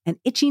eyes, an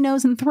itchy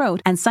nose and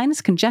throat, and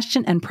sinus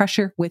congestion and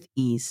pressure with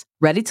ease.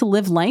 Ready to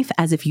live life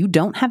as if you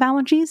don't have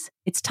allergies?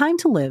 It's time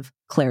to live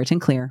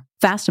Claritin Clear.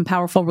 Fast and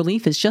powerful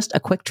relief is just a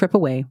quick trip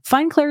away.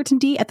 Find Claritin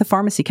D at the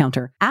pharmacy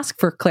counter. Ask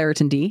for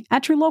Claritin D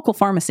at your local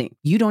pharmacy.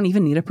 You don't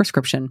even need a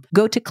prescription.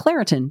 Go to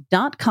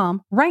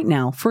Claritin.com right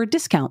now for a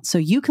discount so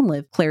you can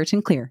live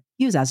Claritin Clear.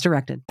 Use as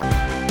directed.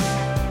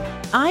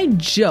 I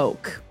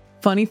joke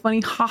funny,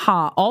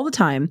 haha, all the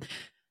time,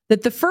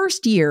 that the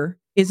first year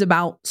is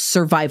about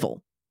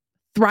survival.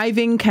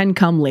 Thriving can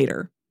come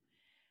later.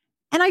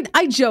 And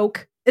I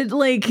joke, but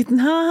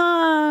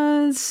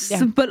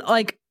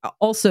like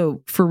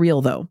also for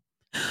real though,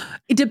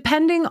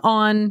 depending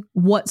on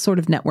what sort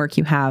of network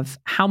you have,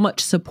 how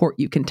much support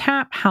you can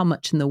tap, how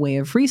much in the way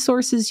of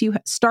resources you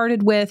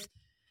started with.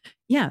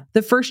 Yeah,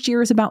 the first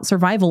year is about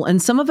survival.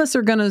 And some of us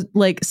are going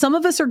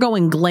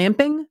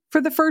glamping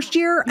for the first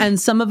year. And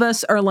some of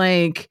us are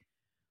like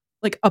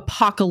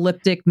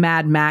apocalyptic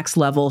Mad Max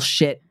level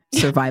shit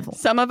survival.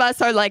 Some of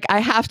us are like, I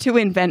have to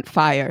invent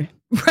fire.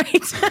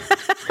 Right.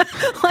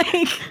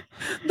 Like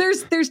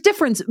there's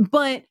difference,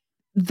 but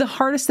the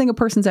hardest thing a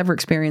person's ever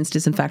experienced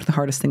is in fact the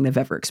hardest thing they've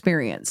ever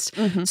experienced.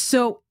 Mm-hmm.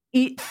 So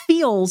it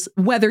feels,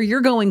 whether you're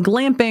going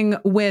glamping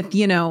with,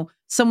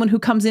 someone who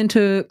comes in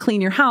to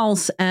clean your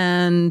house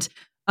and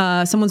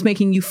someone's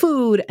making you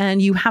food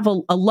and you have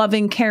a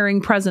loving, caring,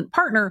 present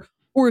partner,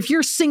 or if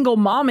you're single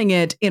momming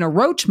it in a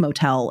roach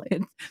motel,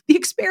 the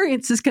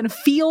experience is going to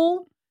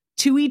feel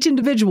to each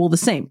individual the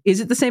same. Is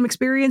it the same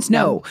experience?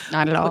 No,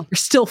 not at all. You're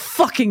still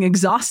fucking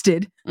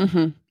exhausted.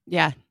 Mm-hmm.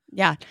 Yeah.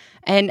 Yeah.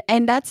 And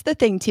that's the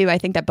thing too. I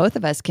think that both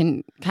of us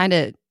can kind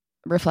of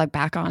reflect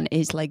back on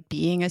is like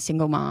being a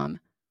single mom,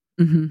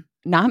 mm-hmm.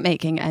 not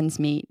making ends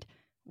meet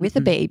with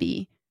a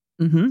baby,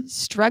 mm-hmm.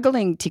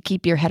 struggling to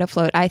keep your head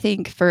afloat. I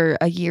think for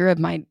a year of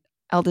my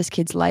eldest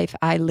kid's life,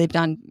 I lived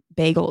on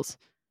bagels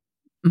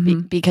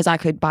mm-hmm. because I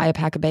could buy a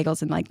pack of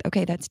bagels and like,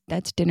 okay,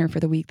 that's dinner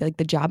for the week. Like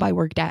the job I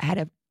worked at had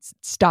a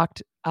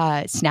stocked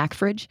snack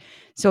fridge.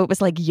 So it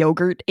was like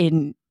yogurt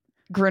in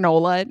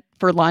granola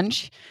for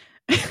lunch.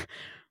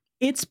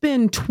 It's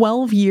been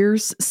 12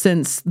 years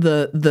since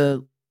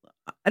the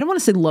I don't want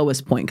to say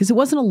lowest point because it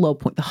wasn't a low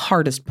point, the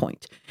hardest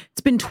point.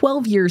 It's been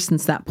 12 years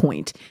since that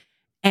point.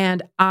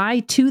 And I,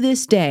 to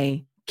this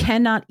day,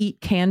 cannot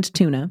eat canned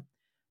tuna.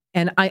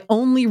 And I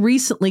only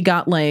recently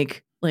got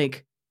like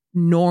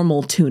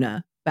normal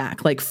tuna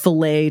back, like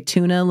filet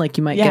tuna, like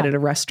you might get at a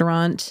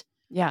restaurant.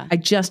 Yeah. I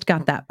just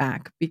got that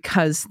back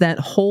because that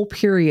whole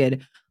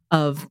period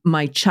of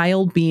my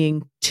child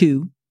being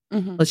 2,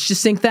 mm-hmm. let's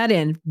just sink that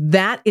in.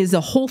 That is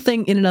a whole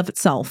thing in and of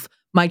itself.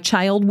 My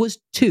child was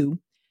 2.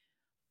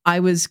 I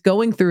was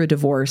going through a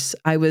divorce.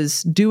 I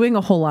was doing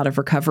a whole lot of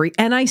recovery,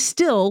 and I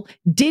still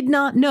did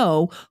not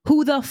know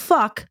who the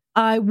fuck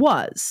I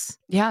was.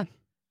 Yeah.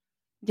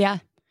 Yeah.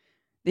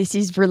 This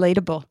is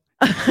relatable.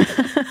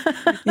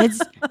 I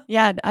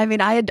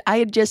mean, I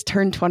had just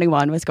turned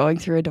 21, was going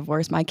through a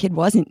divorce. My kid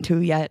wasn't 2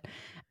 yet.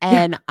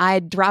 And I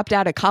dropped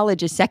out of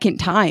college a second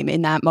time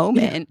in that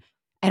moment. Yeah.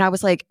 And I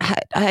was like,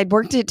 I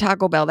worked at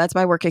Taco Bell. That's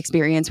my work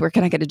experience. Where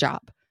can I get a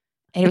job?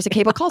 And it was a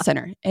cable call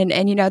center. And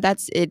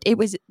that's it. It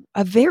was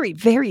a very,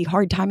 very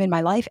hard time in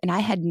my life. And I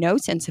had no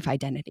sense of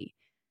identity.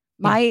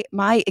 My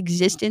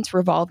existence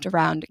revolved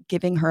around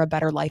giving her a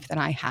better life than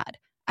I had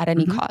at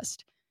any mm-hmm.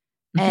 cost.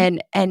 Mm-hmm.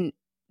 And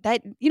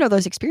that,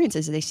 those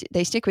experiences,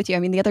 they stick with you. I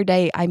mean, the other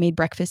day I made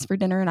breakfast for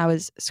dinner and I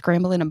was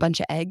scrambling a bunch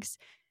of eggs.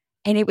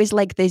 And it was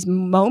like this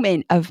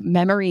moment of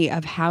memory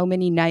of how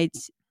many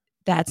nights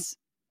that's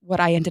what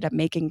I ended up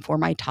making for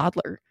my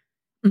toddler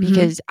mm-hmm.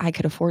 because I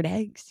could afford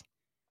eggs.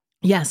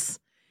 Yes.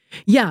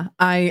 Yeah.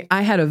 I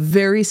had a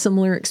very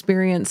similar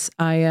experience.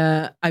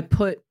 I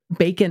put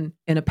bacon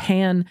in a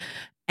pan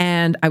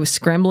and I was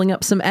scrambling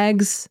up some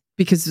eggs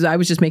because I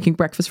was just making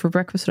breakfast for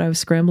breakfast. And I was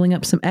scrambling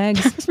up some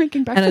eggs. I was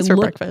making breakfast for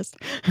breakfast.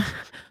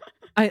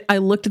 I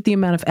looked at the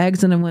amount of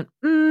eggs and I went,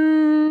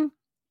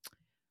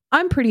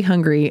 I'm pretty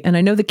hungry. And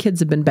I know the kids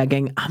have been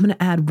begging. I'm going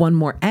to add one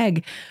more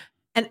egg.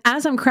 And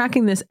as I'm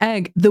cracking this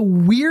egg, the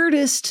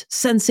weirdest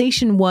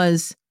sensation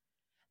was,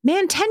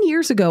 man, 10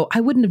 years ago,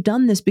 I wouldn't have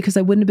done this because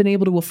I wouldn't have been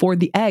able to afford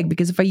the egg.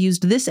 Because if I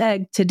used this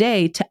egg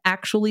today to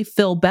actually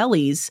fill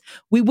bellies,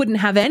 we wouldn't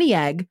have any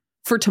egg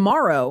for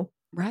tomorrow.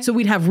 Right. So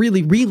we'd have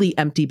really, really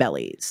empty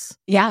bellies.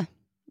 Yeah.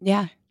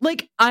 Yeah.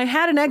 Like I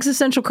had an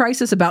existential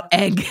crisis about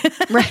egg.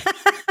 Right.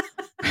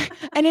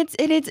 And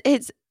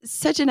it's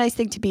such a nice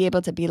thing to be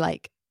able to be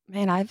like,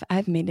 man,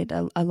 I've made it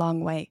a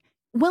long way.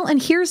 Well,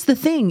 and here's the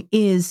thing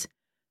is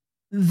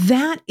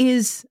that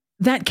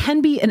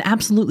can be an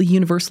absolutely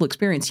universal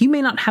experience. You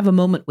may not have a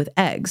moment with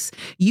eggs.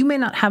 You may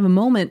not have a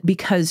moment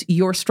because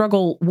your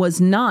struggle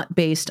was not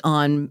based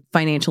on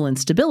financial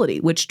instability,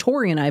 which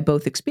Tori and I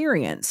both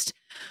experienced.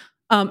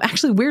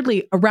 Actually,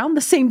 weirdly, around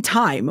the same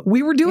time.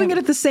 We were doing it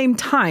at the same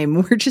time.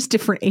 We're just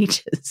different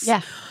ages.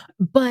 Yeah.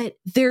 But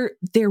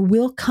there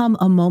will come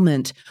a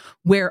moment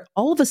where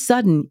all of a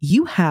sudden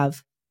you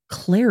have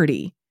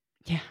clarity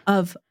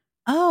of,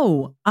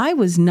 oh, I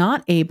was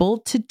not able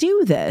to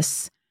do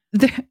this.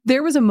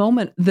 There was a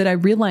moment that I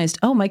realized,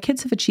 oh, my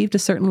kids have achieved a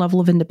certain level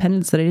of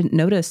independence that I didn't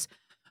notice.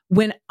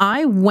 When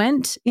I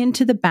went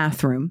into the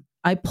bathroom,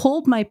 I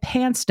pulled my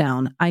pants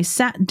down, I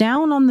sat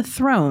down on the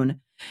throne,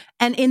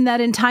 and in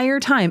that entire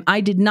time, I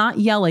did not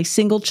yell a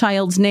single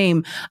child's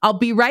name. I'll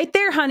be right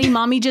there, honey.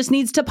 Mommy just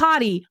needs to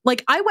potty.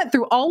 Like I went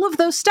through all of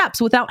those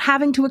steps without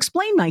having to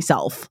explain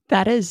myself.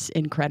 That is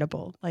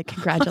incredible. Like,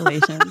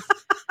 congratulations.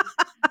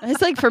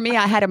 It's like, for me,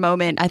 I had a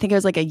moment, I think it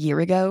was like a year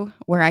ago,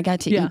 where I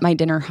got to eat my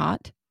dinner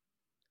hot.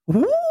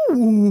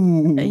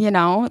 Ooh. You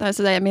know,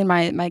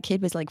 my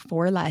kid was like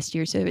 4 last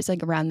year. So it was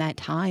like around that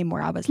time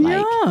where I was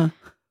like,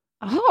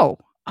 oh,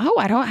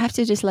 I don't have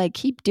to just like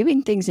keep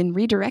doing things and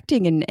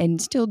redirecting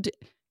and still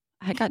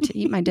I got to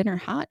eat my dinner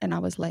hot. And I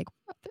was like,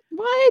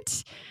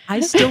 what?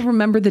 I still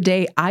remember the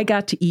day I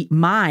got to eat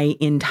my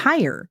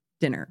entire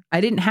dinner.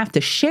 I didn't have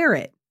to share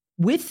it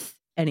with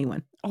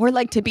anyone. Or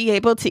like to be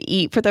able to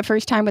eat for the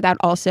first time without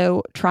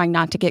also trying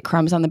not to get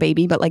crumbs on the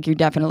baby, but like you're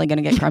definitely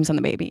going to get crumbs on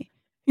the baby.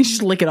 You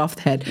just lick it off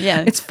the head.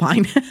 Yeah. It's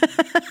fine.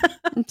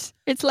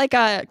 It's like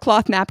a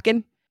cloth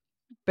napkin,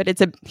 but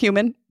it's a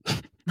human.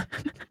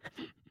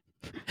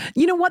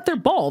 You know what? They're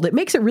bald. It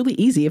makes it really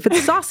easy. If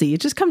it's saucy,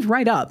 it just comes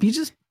right up.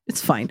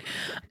 It's fine.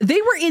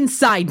 They were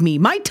inside me.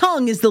 My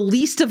tongue is the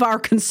least of our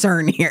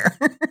concern here.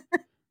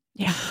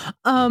 Yeah.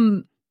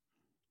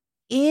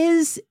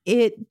 Is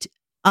it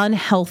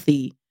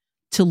unhealthy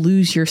to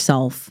lose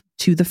yourself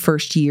to the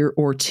first year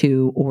or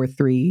 2 or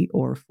 3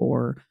 or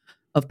 4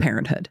 of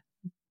parenthood?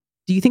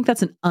 Do you think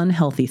that's an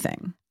unhealthy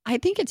thing? I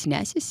think it's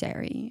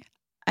necessary.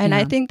 And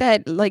I think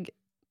that like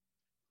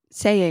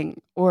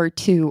saying or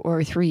 2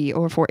 or 3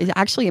 or 4 is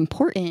actually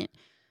important.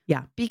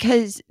 Yeah.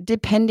 Because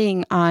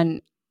depending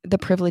on the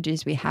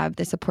privileges we have,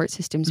 the support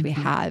systems we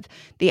have,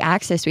 the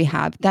access we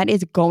have, that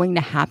is going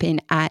to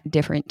happen at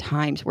different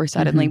times where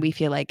suddenly we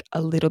feel like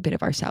a little bit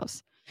of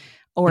ourselves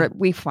or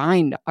we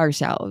find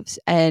ourselves.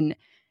 And,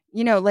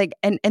 you know, like,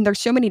 and there's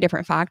so many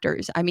different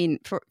factors. I mean,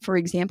 for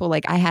example,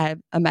 like I have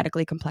a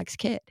medically complex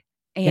kid.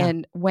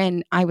 And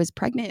when I was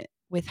pregnant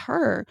with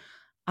her,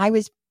 I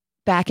was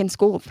back in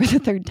school for the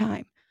 3rd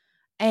time.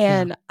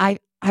 And I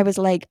was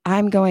like,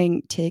 I'm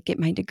going to get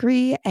my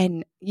degree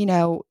and, you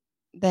know,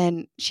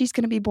 then she's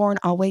going to be born.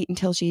 I'll wait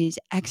until she's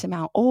X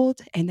amount old.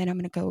 And then I'm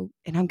going to go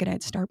and I'm going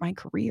to start my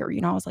career.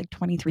 You know, I was like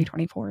 23,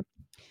 24.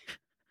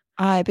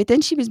 But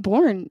then she was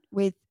born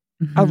with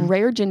a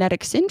rare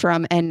genetic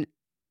syndrome. And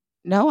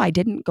no, I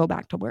didn't go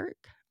back to work.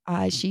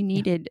 She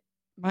needed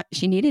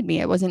me.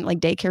 It wasn't like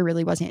daycare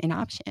really wasn't an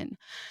option.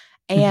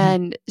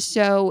 And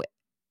so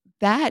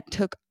that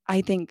took,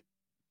 I think,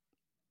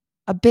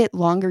 a bit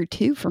longer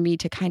too for me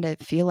to kind of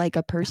feel like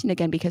a person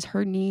again, because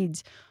her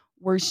needs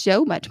were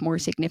so much more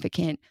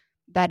significant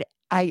that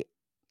I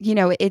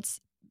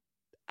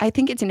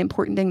think it's an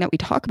important thing that we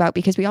talk about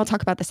because we all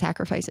talk about the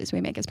sacrifices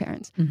we make as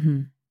parents.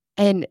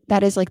 And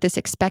that is like this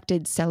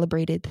expected,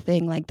 celebrated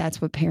thing. Like that's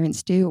what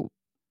parents do.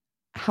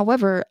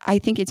 However, I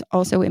think it's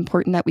also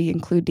important that we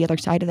include the other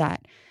side of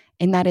that.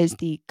 And that is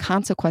the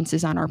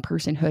consequences on our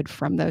personhood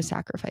from those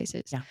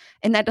sacrifices. Yeah.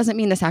 And that doesn't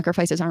mean the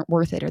sacrifices aren't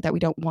worth it or that we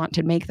don't want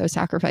to make those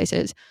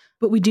sacrifices.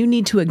 But we do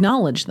need to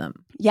acknowledge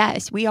them.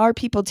 Yes, we are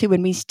people too,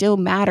 and we still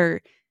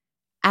matter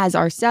as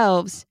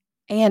ourselves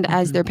and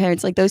as their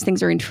parents. Like those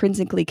things are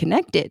intrinsically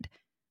connected,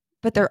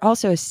 but they're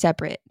also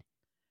separate.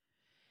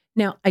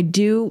 Now,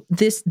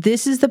 this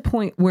is the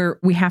point where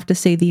we have to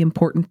say the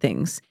important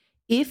things.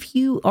 If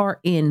you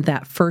are in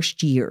that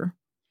first year,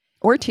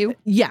 or 2.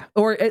 Yeah,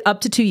 or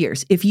up to 2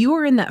 years. If you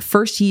are in that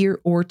first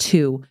year or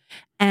 2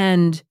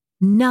 and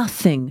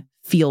nothing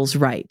feels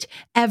right,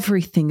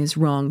 everything is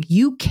wrong,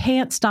 you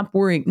can't stop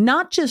worrying.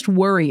 Not just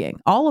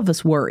worrying. All of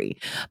us worry.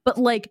 But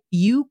like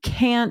you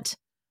can't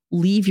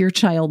leave your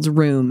child's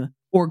room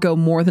or go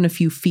more than a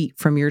few feet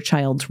from your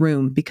child's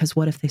room because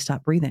what if they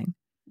stop breathing?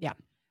 Yeah.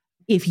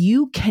 If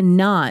you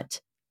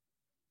cannot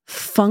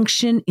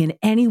function in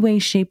any way,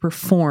 shape, or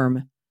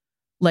form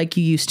like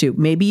you used to,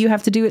 maybe you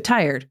have to do it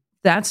tired.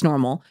 That's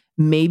normal.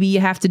 Maybe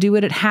you have to do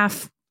it at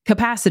half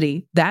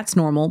capacity. That's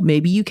normal.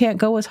 Maybe you can't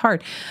go as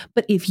hard.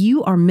 But if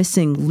you are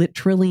missing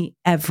literally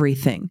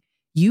everything,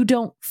 you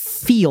don't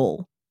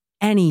feel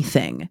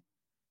anything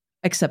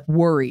except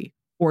worry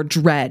or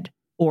dread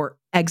or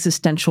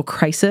existential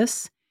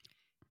crisis,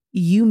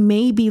 you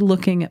may be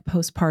looking at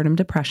postpartum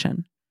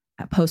depression,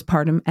 at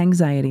postpartum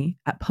anxiety,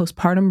 at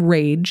postpartum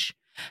rage,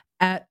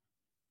 at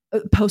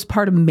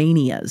postpartum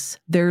manias.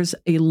 There's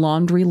a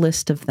laundry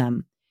list of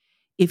them.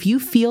 If you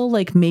feel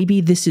like maybe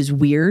this is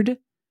weird,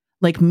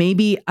 like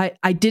maybe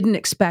I didn't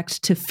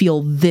expect to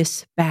feel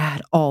this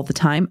bad all the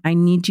time, I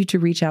need you to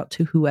reach out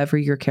to whoever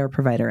your care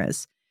provider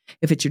is.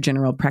 If it's your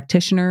general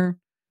practitioner,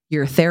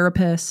 your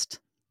therapist.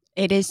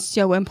 It is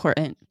so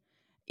important.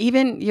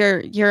 Even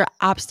your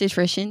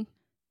obstetrician,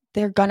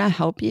 they're going to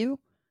help you.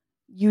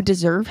 You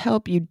deserve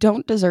help. You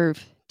don't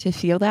deserve to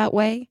feel that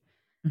way.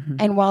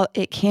 And while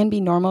it can be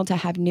normal to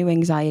have new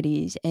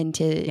anxieties and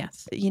to,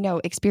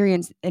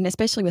 experience, and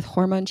especially with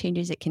hormone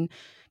changes, it can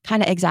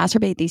kind of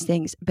exacerbate these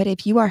things. But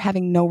if you are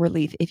having no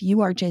relief, if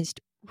you are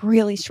just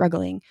really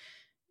struggling,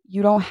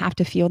 you don't have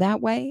to feel that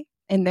way.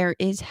 And there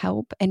is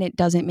help, and it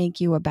doesn't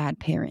make you a bad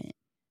parent.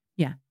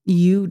 Yeah.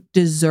 You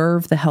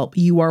deserve the help.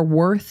 You are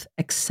worth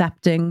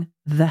accepting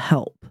the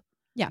help.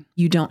 Yeah.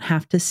 You don't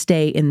have to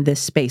stay in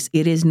this space.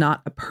 It is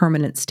not a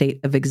permanent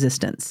state of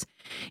existence.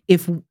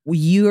 If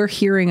you are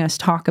hearing us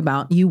talk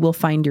about, you will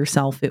find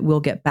yourself, it will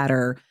get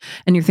better.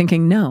 And you're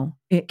thinking, no,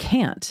 it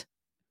can't.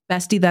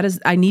 Bestie,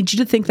 I need you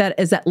to think that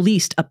as at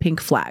least a pink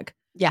flag.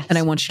 Yes. And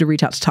I want you to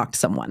reach out to talk to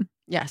someone.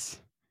 Yes.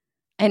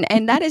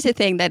 And that is a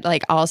thing that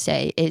like I'll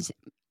say is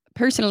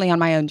personally on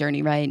my own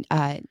journey, right?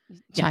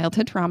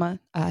 Childhood trauma,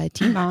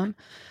 teen mom,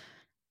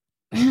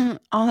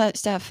 all that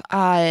stuff.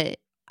 I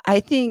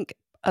think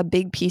a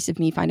big piece of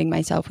me finding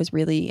myself was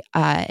really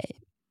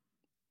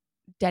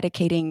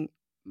dedicating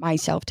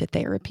myself to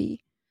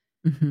therapy.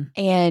 Mm-hmm.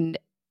 And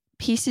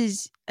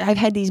I've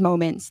had these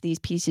moments, these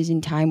pieces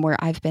in time where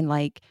I've been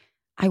like,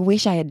 I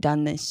wish I had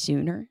done this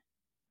sooner.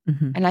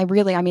 Mm-hmm. And I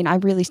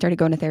really started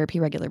going to therapy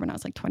regularly when I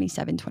was like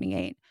 27,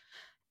 28.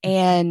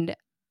 And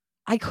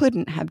I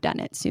couldn't have done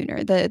it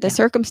sooner. The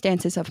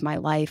circumstances of my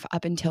life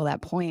up until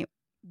that point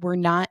were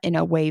not in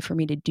a way for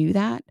me to do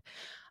that.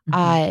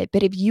 Mm-hmm.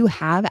 But if you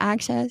have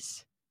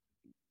access,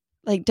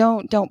 like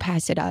don't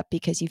pass it up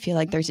because you feel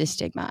like there's a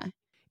stigma.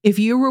 If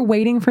you were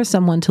waiting for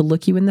someone to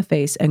look you in the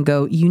face and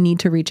go, you need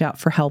to reach out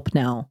for help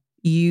now.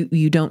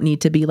 You don't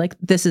need to be like,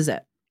 this is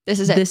it. This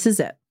is it. This is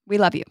it. We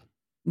love you.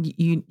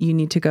 You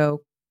need to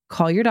go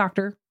call your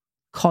doctor,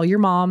 call your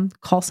mom,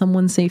 call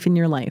someone safe in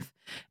your life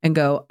and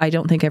go, I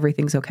don't think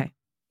everything's okay.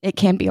 It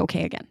can be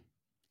okay again.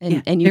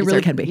 And it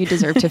really can be. You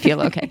deserve to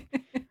feel okay.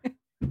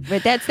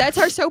 But that's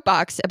our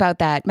soapbox about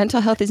that.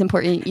 Mental health is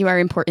important. You are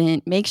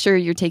important. Make sure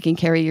you're taking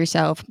care of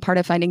yourself. Part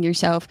of finding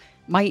yourself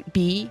might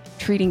be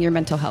treating your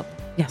mental health.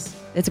 Yes.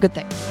 It's a good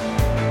thing.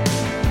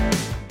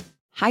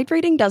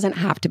 Hydrating doesn't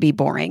have to be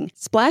boring.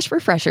 Splash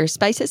Refresher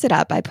spices it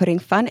up by putting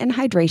fun and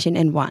hydration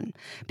in one.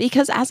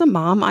 Because as a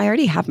mom, I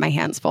already have my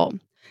hands full.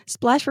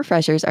 Splash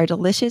Refreshers are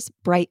delicious,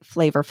 bright,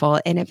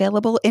 flavorful, and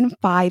available in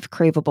 5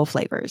 craveable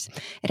flavors.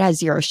 It has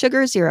 0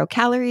 sugar, 0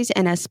 calories,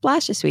 and a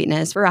splash of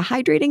sweetness for a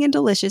hydrating and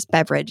delicious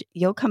beverage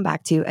you'll come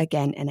back to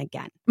again and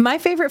again. My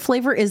favorite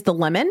flavor is the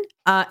lemon.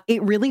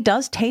 It really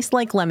does taste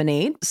like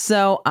lemonade,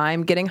 so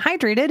I'm getting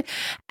hydrated,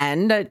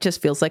 and it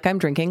just feels like I'm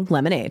drinking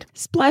lemonade.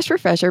 Splash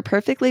Refresher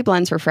perfectly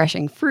blends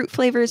refreshing fruit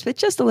flavors with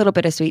just a little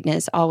bit of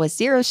sweetness, all with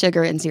 0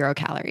 sugar and 0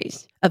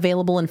 calories.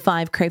 Available in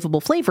 5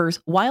 craveable flavors: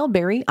 wild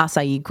berry,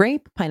 acai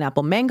grape,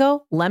 pineapple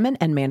mango, lemon,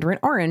 and mandarin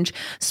orange.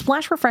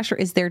 Splash Refresher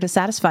is there to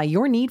satisfy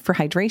your need for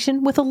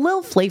hydration with a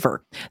little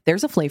flavor.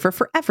 There's a flavor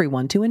for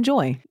everyone to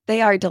enjoy.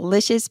 They are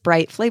delicious,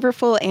 bright,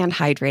 flavorful, and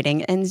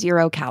hydrating, and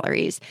 0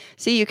 calories,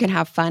 so you can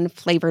have fun,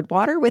 flavored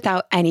water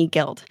without any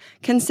guilt.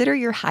 Consider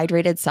your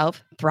hydrated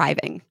self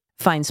thriving.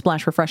 Find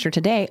Splash Refresher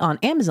today on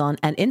Amazon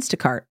and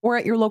Instacart, or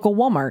at your local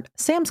Walmart,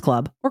 Sam's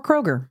Club, or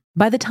Kroger.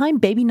 By the time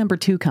baby number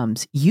 2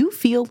 comes, you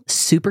feel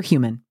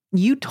superhuman.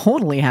 You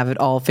totally have it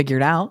all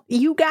figured out.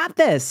 You got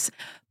this.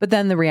 But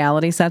then the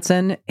reality sets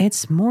in.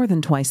 It's more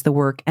than twice the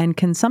work and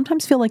can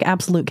sometimes feel like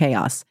absolute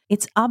chaos.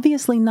 It's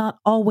obviously not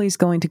always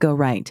going to go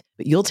right,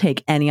 but you'll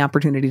take any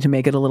opportunity to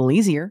make it a little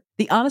easier.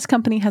 The Honest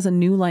Company has a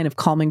new line of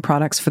calming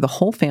products for the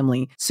whole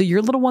family, so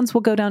your little ones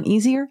will go down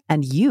easier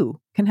and you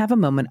can have a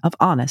moment of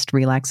honest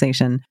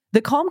relaxation.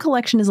 The Calm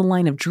Collection is a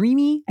line of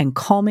dreamy and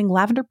calming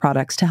lavender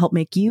products to help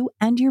make you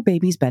and your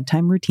baby's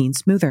bedtime routine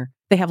smoother.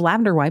 They have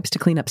lavender wipes to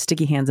clean up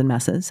sticky hands and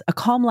messes, a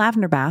calm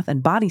lavender bath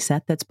and body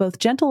set that's both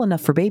gentle enough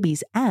for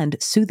babies and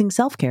soothing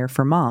self-care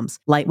for moms,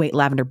 lightweight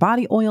lavender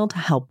body oil to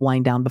help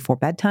wind down before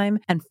bedtime,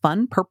 and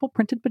fun purple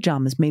printed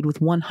pajamas made with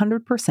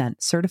 100%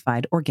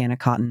 certified organic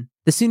cotton.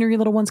 The sooner your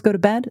little ones go to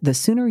bed, the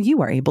sooner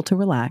you are able to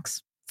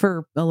relax.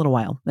 For a little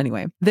while,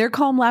 anyway. Their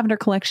Calm Lavender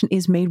collection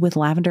is made with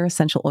lavender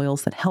essential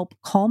oils that help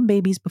calm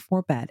babies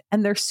before bed,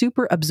 and their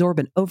super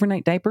absorbent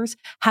overnight diapers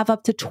have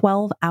up to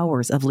 12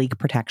 hours of leak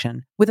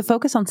protection. With a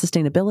focus on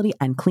sustainability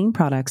and clean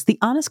products, The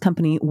Honest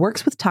Company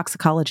works with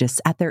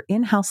toxicologists at their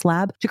in-house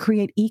lab to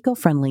create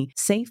eco-friendly,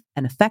 safe,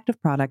 and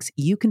effective products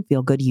you can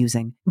feel good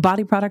using.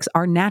 Body products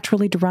are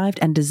naturally derived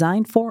and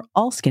designed for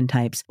all skin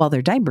types, while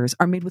their diapers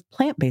are made with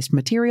plant-based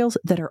materials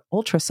that are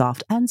ultra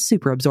soft and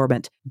super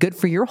absorbent. Good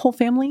for your whole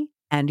family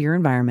and your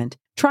environment.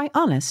 Try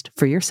Honest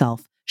for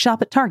yourself.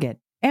 Shop at Target,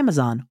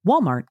 Amazon,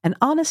 Walmart, and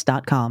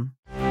Honest.com.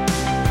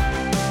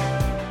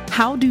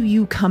 How do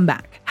you come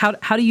back?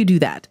 How do you do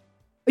that?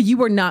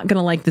 You are not going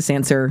to like this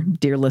answer,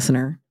 dear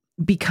listener,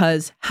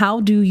 because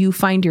how do you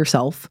find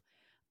yourself?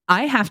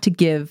 I have to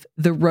give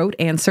the rote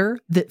answer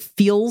that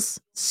feels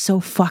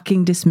so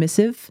fucking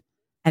dismissive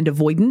and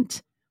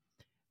avoidant,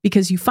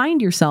 because you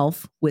find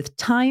yourself with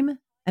time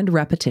and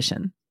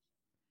repetition.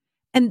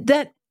 And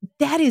that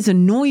is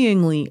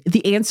annoyingly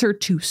the answer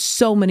to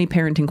so many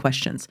parenting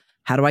questions.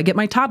 How do I get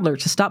my toddler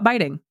to stop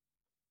biting?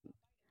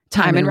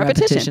 Time and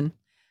repetition.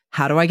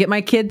 How do I get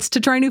my kids to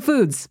try new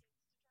foods?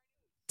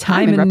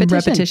 Time and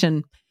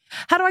repetition.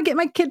 How do I get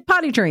my kid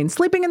potty trained,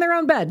 sleeping in their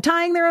own bed,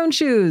 tying their own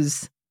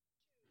shoes?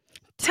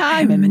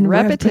 Time and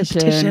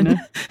repetition.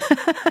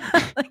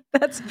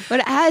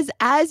 But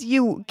as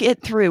you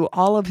get through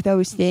all of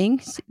those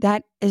things,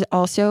 that is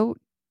also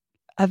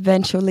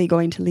eventually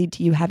going to lead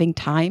to you having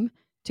time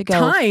to go.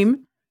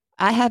 Time?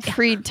 I have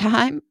free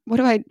time. What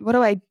do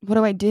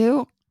I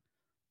do?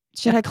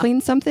 Should I clean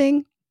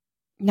something?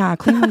 Nah,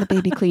 clean when the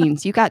baby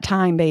cleans. You got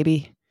time,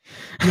 baby.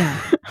 Yeah.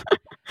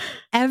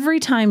 Every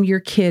time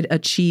your kid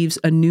achieves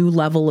a new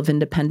level of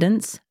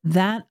independence,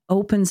 that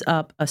opens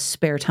up a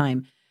spare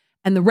time.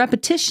 And the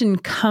repetition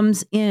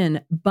comes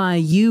in by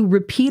you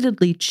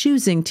repeatedly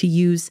choosing to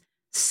use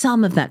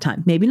some of that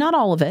time, maybe not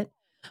all of it,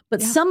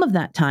 but some of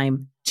that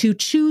time to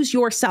choose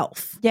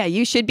yourself. Yeah,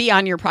 you should be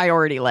on your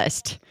priority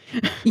list.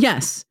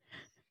 Yes.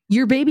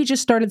 Your baby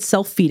just started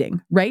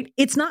self-feeding, right?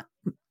 It's not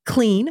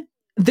clean.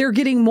 They're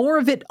getting more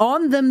of it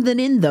on them than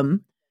in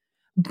them.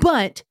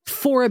 But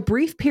for a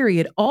brief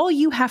period, all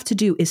you have to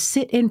do is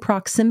sit in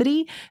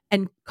proximity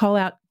and call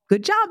out,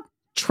 good job.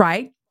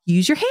 Try,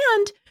 use your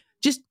hand,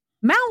 just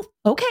mouth.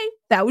 Okay,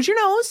 that was your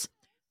nose.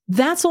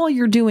 That's all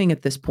you're doing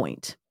at this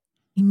point.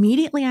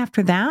 Immediately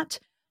after that,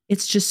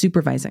 it's just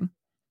supervising.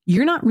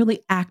 You're not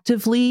really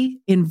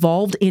actively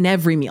involved in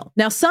every meal.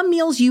 Now, some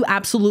meals you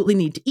absolutely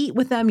need to eat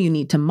with them. You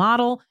need to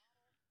model.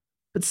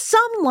 But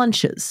some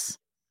lunches,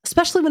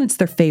 especially when it's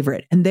their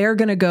favorite and they're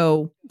going to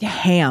go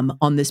ham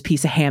on this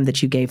piece of ham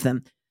that you gave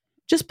them,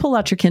 just pull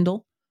out your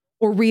Kindle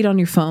or read on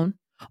your phone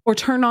or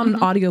turn on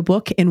an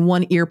audiobook in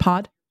one ear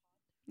pod.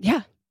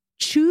 Yeah.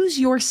 Choose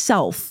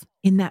yourself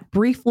in that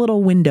brief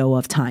little window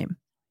of time.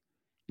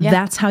 Yeah.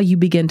 That's how you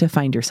begin to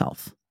find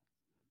yourself.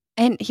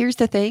 And here's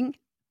the thing.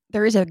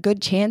 There is a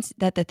good chance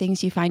that the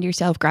things you find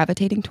yourself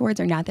gravitating towards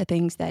are not the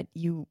things that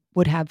you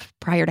would have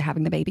prior to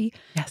having the baby.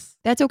 Yes.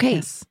 That's okay.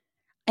 Yes.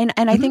 And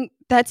I think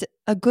that's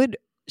a good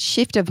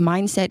shift of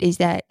mindset, is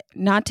that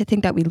not to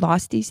think that we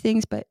lost these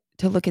things, but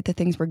to look at the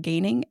things we're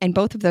gaining. And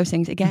both of those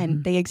things,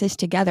 again, they exist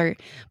together.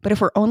 But if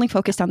we're only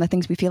focused on the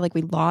things we feel like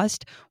we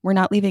lost, we're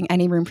not leaving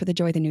any room for the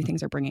joy the new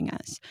things are bringing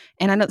us.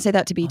 And I don't say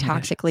that to be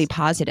toxically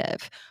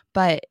positive,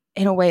 but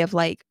in a way of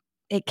like,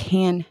 it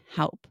can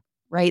help,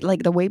 right?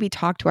 Like the way we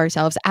talk to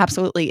ourselves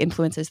absolutely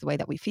influences the way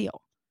that we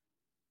feel.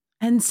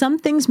 And some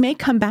things may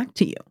come back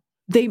to you.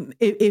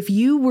 If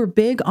you were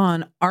big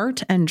on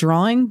art and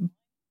drawing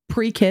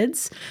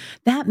pre-kids,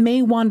 that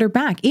may wander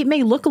back. It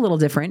may look a little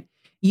different.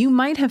 You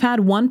might have had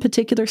one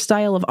particular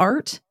style of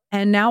art,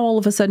 and now all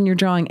of a sudden you're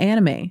drawing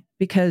anime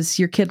because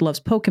your kid loves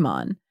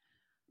Pokemon.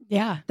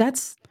 Yeah.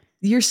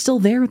 You're still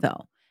there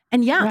though.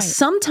 And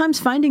sometimes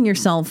finding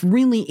yourself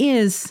really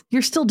is,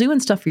 you're still doing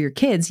stuff for your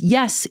kids.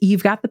 Yes,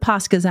 you've got the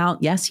Poscas out.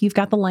 Yes, you've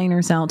got the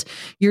liners out.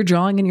 You're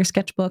drawing in your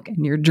sketchbook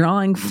and you're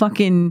drawing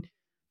fucking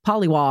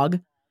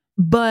Polywog,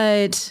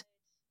 but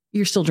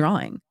you're still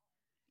drawing.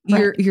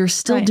 Right. You're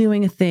still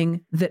doing a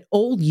thing that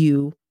old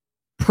you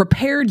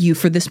prepared you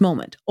for this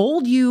moment.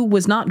 Old you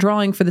was not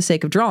drawing for the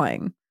sake of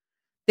drawing.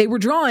 They were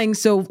drawing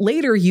so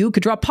later you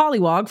could draw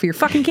Polywog for your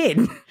fucking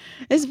kid.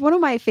 It's one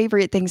of my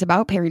favorite things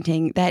about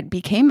parenting that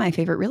became my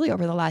favorite really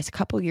over the last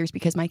couple of years,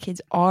 because my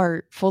kids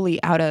are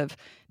fully out of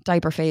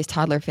diaper phase,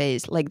 toddler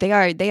phase. Like they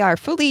are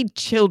fully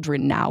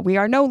children now. We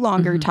are no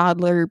longer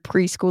toddler,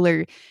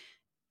 preschooler,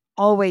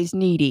 always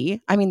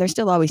needy. I mean, they're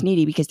still always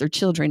needy because they're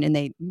children, and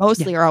they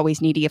mostly are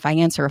always needy if I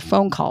answer a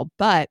phone call.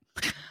 But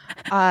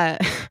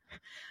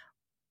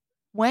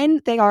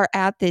when they are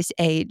at this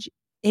age,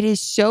 it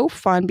is so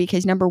fun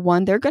because number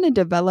one, they're going to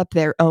develop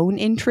their own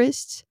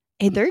interests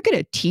and they're going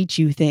to teach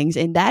you things,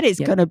 and that is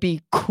going to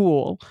be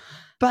cool.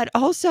 But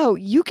also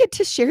you get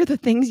to share the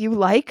things you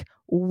like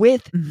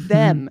with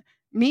them.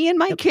 Me and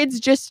my kids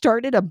just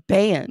started a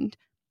band.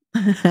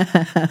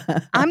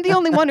 I'm the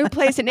only one who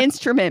plays an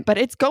instrument, but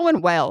it's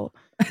going well.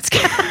 It's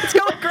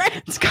going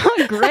great. It's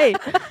going great.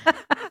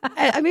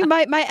 I mean,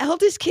 my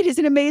eldest kid is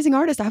an amazing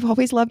artist. I've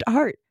always loved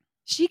art.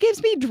 She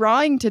gives me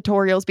drawing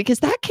tutorials because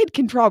that kid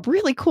can draw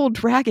really cool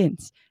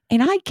dragons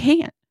and I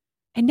can't.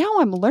 And now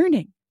I'm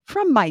learning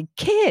from my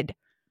kid.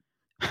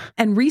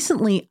 And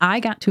recently I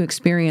got to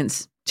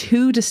experience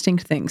two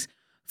distinct things.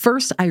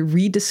 First, I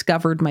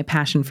rediscovered my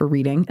passion for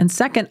reading. And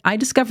second, I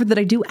discovered that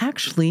I do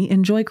actually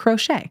enjoy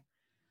crochet.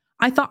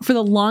 I thought for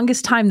the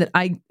longest time that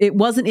it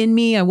wasn't in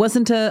me. I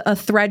wasn't a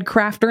thread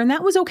crafter, and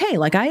that was okay.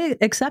 Like I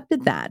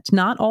accepted that.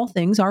 Not all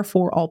things are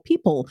for all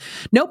people.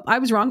 Nope, I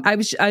was wrong. I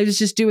was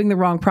just doing the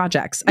wrong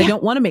projects. Yeah. I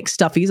don't want to make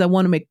stuffies. I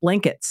want to make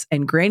blankets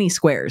and granny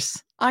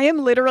squares. I am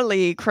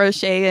literally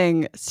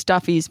crocheting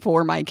stuffies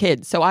for my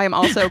kids. So I am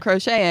also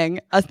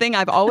crocheting a thing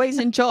I've always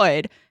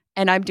enjoyed,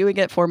 and I'm doing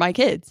it for my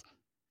kids.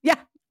 Yeah.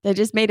 I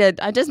just made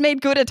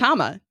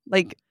Gudetama,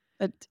 like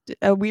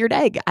a weird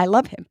egg. I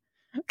love him.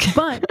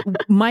 But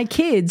my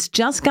kids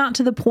just got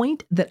to the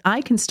point that I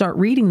can start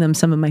reading them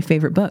some of my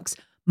favorite books.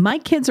 My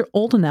kids are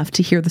old enough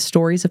to hear the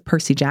stories of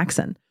Percy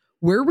Jackson.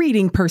 We're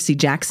reading Percy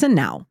Jackson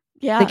now.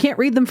 Yeah. They can't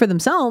read them for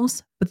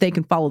themselves, but they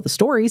can follow the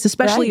stories,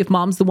 especially if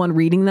mom's the one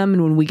reading them.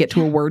 And when we get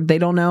to a word they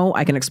don't know,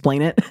 I can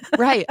explain it.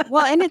 Right.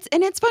 Well, and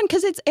it's fun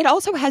because it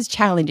also has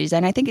challenges.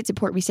 And I think it's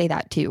important we say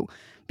that too,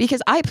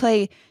 because I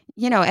play,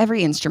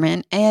 every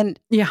instrument, and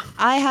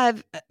I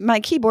have my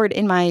keyboard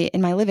in my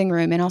living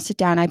room, and I'll sit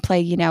down. I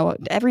play,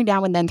 every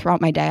now and then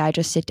throughout my day, I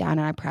just sit down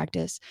and I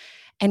practice.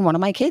 And one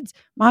of my kids,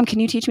 Mom, can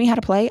you teach me how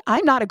to play?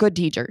 I'm not a good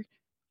teacher.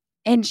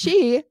 And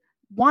she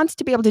wants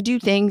to be able to do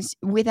things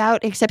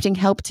without accepting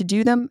help to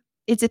do them.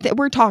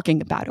 We're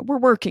talking about it. We're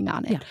working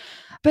on it. Yeah.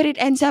 But it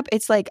ends up,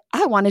 it's like,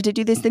 I wanted to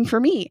do this thing for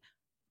me,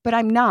 but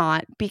I'm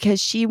not, because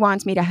she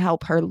wants me to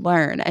help her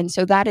learn. And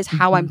so that is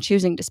how I'm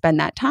choosing to spend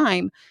that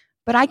time.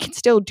 But I can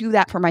still do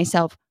that for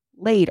myself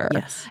later.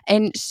 Yes.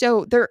 And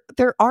so there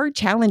are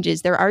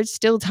challenges. There are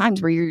still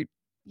times where you're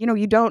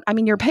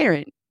a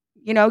parent.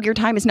 Your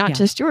time is not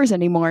just yours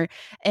anymore.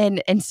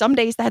 And some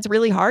days that's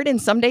really hard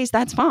and some days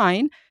that's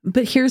fine.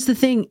 But here's the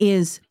thing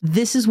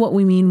this is what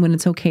we mean when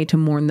it's okay to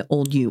mourn the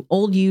old you.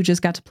 Old you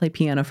just got to play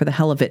piano for the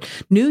hell of it.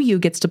 New you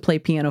gets to play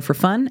piano for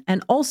fun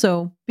and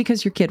also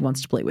because your kid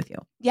wants to play with you.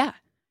 Yeah.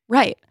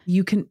 Right.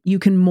 You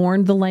can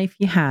mourn the life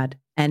you had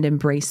and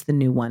embrace the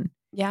new one.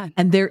 Yeah.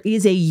 And there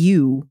is a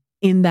you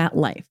in that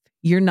life.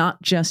 You're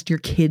not just your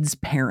kid's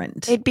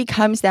parent. It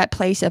becomes that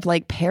place of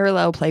like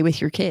parallel play with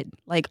your kid.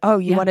 Like, oh,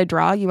 you want to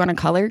draw? You want to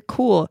color?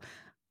 Cool.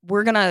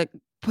 We're going to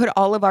put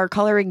all of our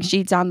coloring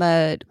sheets on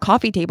the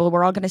coffee table.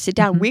 We're all going to sit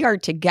down. We are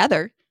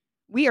together.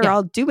 We are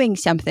all doing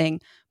something.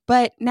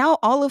 But now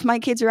all of my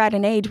kids are at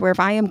an age where if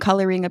I am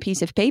coloring a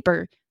piece of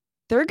paper,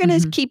 they're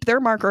going to keep their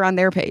marker on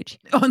their page.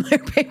 On their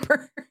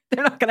paper.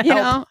 They're not going to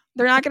help.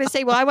 They're not going to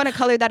say, well, I want to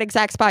color that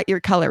exact spot you're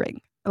coloring.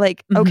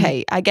 Like,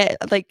 okay, I get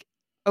like,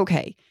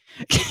 okay.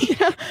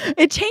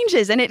 It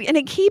changes and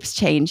it keeps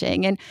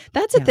changing. And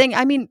that's the thing.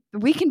 I mean,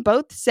 we can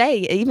both say,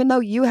 even though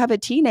you have a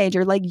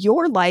teenager, like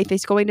your life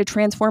is going to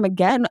transform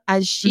again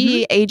as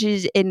she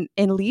ages and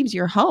leaves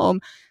your home.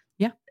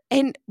 Yeah.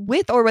 And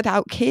with or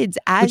without kids,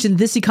 which in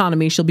this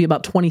economy, she'll be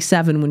about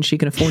 27 when she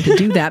can afford to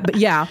do that. But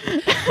yeah,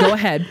 go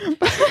ahead.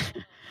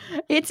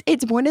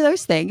 It's one of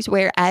those things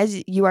where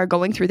as you are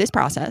going through this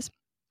process,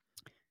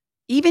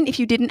 even if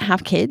you didn't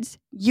have kids,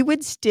 you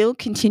would still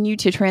continue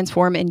to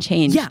transform and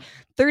change. Yeah.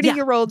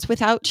 30-year-olds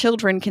without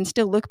children can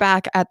still look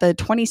back at the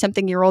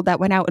 20-something-year-old that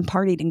went out and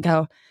partied and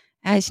go,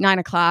 it's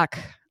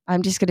 9:00.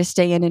 I'm just going to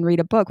stay in and read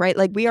a book, right?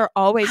 Like we are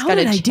always going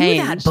to change. How did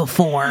I do that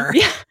before?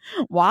 Yeah.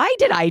 Why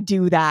did I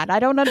do that? I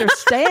don't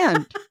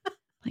understand.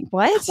 Like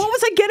what? What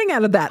was I getting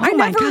out of that? I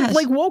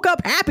never woke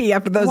up happy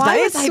after those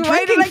days. Was I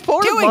drinking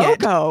Four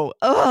Loko?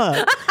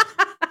 Ugh.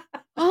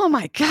 Oh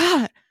my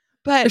God.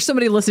 But there's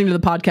somebody listening to the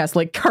podcast,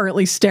 like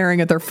currently staring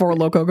at their Four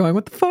Loko going,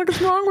 what the fuck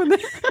is wrong with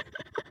it?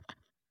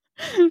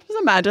 Just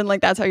imagine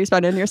like that's how you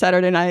spend your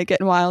Saturday night,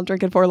 getting wild,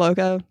 drinking Four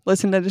Loko,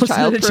 listening to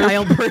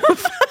Child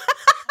Proof.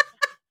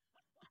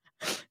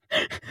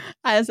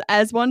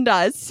 As one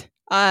does.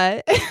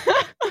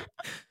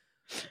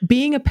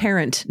 Being a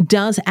parent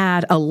does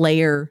add a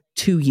layer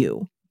to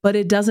you, but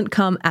it doesn't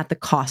come at the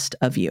cost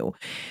of you.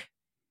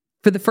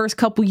 For the first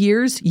couple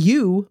years,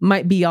 you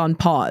might be on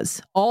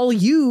pause. All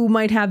you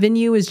might have in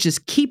you is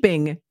just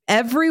keeping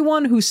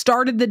everyone who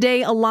started the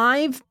day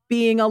alive,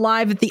 being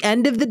alive at the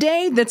end of the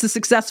day. That's a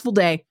successful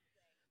day.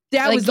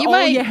 That was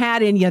all you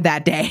had in you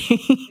that day.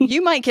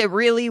 You might get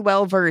really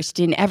well versed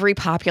in every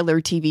popular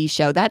TV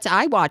show.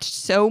 I watched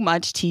so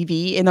much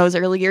TV in those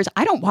early years.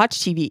 I don't watch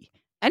TV.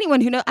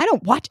 Anyone who knows, I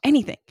don't watch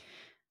anything.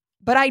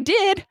 But I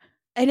did.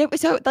 And it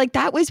was so like,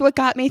 that was what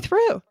got me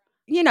through.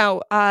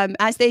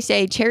 As they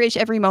say, cherish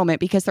every moment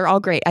because they're all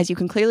great. As you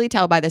can clearly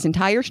tell by this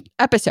entire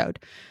episode,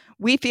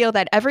 we feel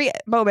that every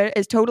moment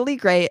is totally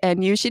great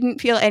and you shouldn't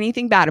feel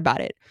anything bad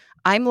about it.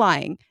 I'm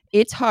lying.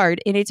 It's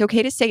hard and it's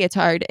okay to say it's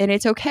hard and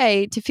it's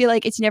okay to feel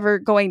like it's never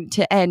going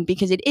to end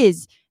because it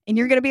is. And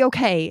you're going to be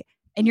okay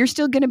and you're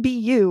still going to be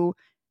you.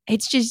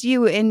 It's just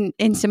you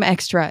in some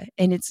extra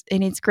and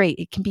it's great.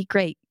 It can be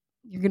great.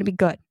 You're going to be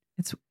good.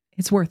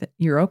 It's worth it.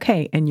 You're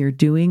okay and you're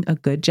doing a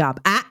good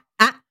job.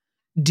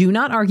 Do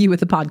not argue with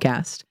the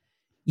podcast.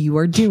 You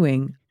are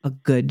doing a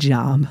good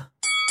job.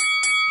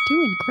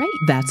 Doing great.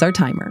 That's our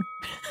timer.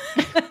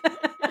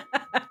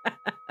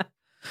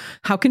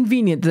 How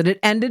convenient that it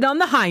ended on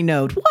the high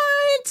note.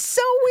 What?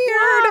 So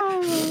weird.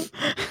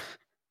 Wow.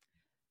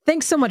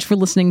 Thanks so much for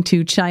listening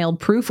to Child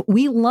Proof.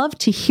 We love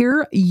to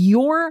hear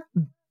your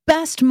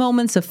best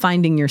moments of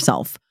finding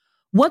yourself.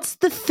 What's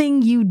the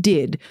thing you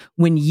did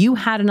when you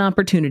had an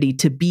opportunity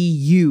to be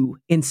you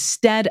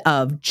instead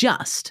of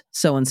just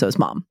so-and-so's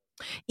mom?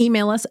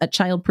 Email us at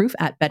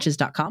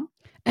childproof@betches.com.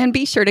 And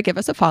be sure to give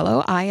us a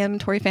follow. I am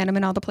Tori Phantom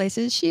in all the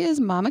places. She is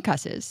Mama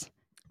Cusses.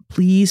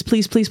 Please,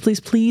 please, please, please,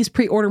 please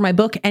pre-order my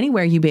book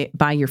anywhere you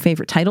buy your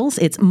favorite titles.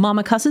 It's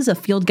Mama Cusses, a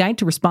field guide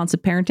to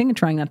responsive parenting and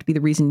trying not to be the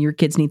reason your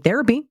kids need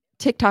therapy.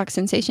 TikTok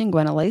sensation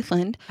Gwenna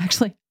Lathland.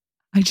 Actually,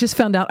 I just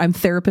found out I'm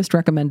therapist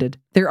recommended.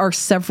 There are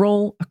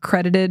several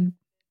accredited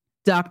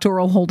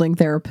doctoral holding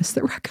therapists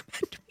that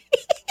recommend me.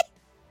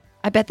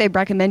 I bet they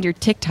recommend your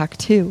TikTok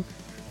too.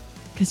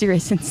 Because you're a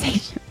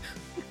sensation.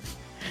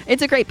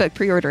 It's a great book.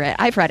 Pre-order it.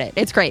 I've read it.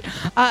 It's great.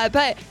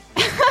 But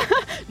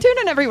tune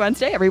in every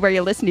Wednesday, everywhere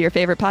you listen to your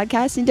favorite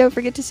podcast. And don't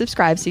forget to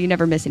subscribe so you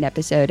never miss an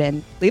episode.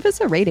 And leave us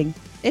a rating.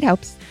 It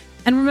helps.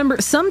 And remember,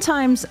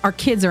 sometimes our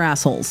kids are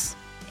assholes.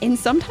 And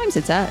sometimes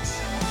it's us.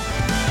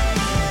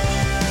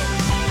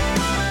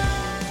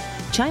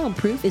 Child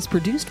Proof is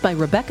produced by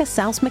Rebecca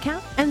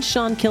Souse-McCown and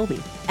Sean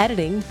Kilby.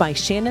 Editing by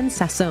Shannon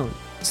Sassone.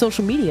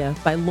 Social media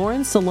by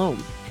Lauren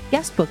Salome.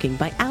 Guest booking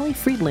by Ali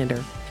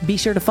Friedlander. Be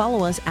sure to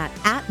follow us at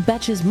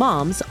Betches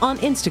Moms on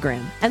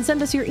Instagram and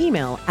send us your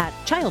email at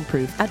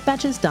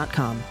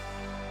childproof@betches.com.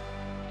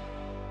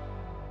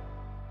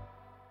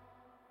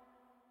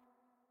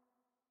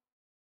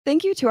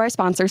 Thank you to our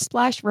sponsor,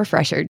 Splash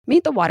Refresher.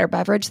 Meet the water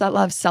beverage that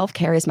loves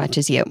self-care as much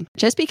as you.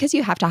 Just because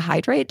you have to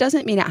hydrate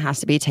doesn't mean it has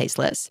to be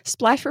tasteless.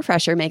 Splash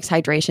Refresher makes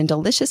hydration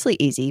deliciously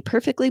easy,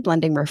 perfectly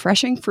blending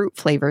refreshing fruit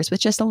flavors with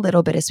just a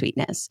little bit of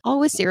sweetness, all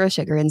with 0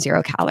 sugar and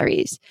 0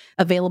 calories.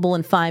 Available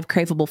in 5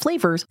 craveable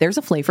flavors, there's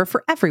a flavor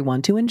for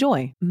everyone to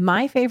enjoy.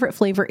 My favorite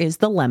flavor is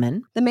the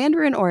lemon. The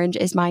mandarin orange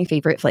is my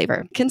favorite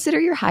flavor. Consider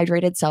your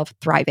hydrated self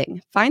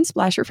thriving. Find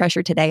Splash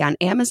Refresher today on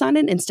Amazon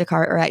and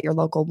Instacart or at your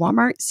local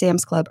Walmart,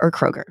 Sam's Club, or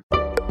Kroger.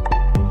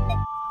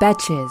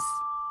 Betches.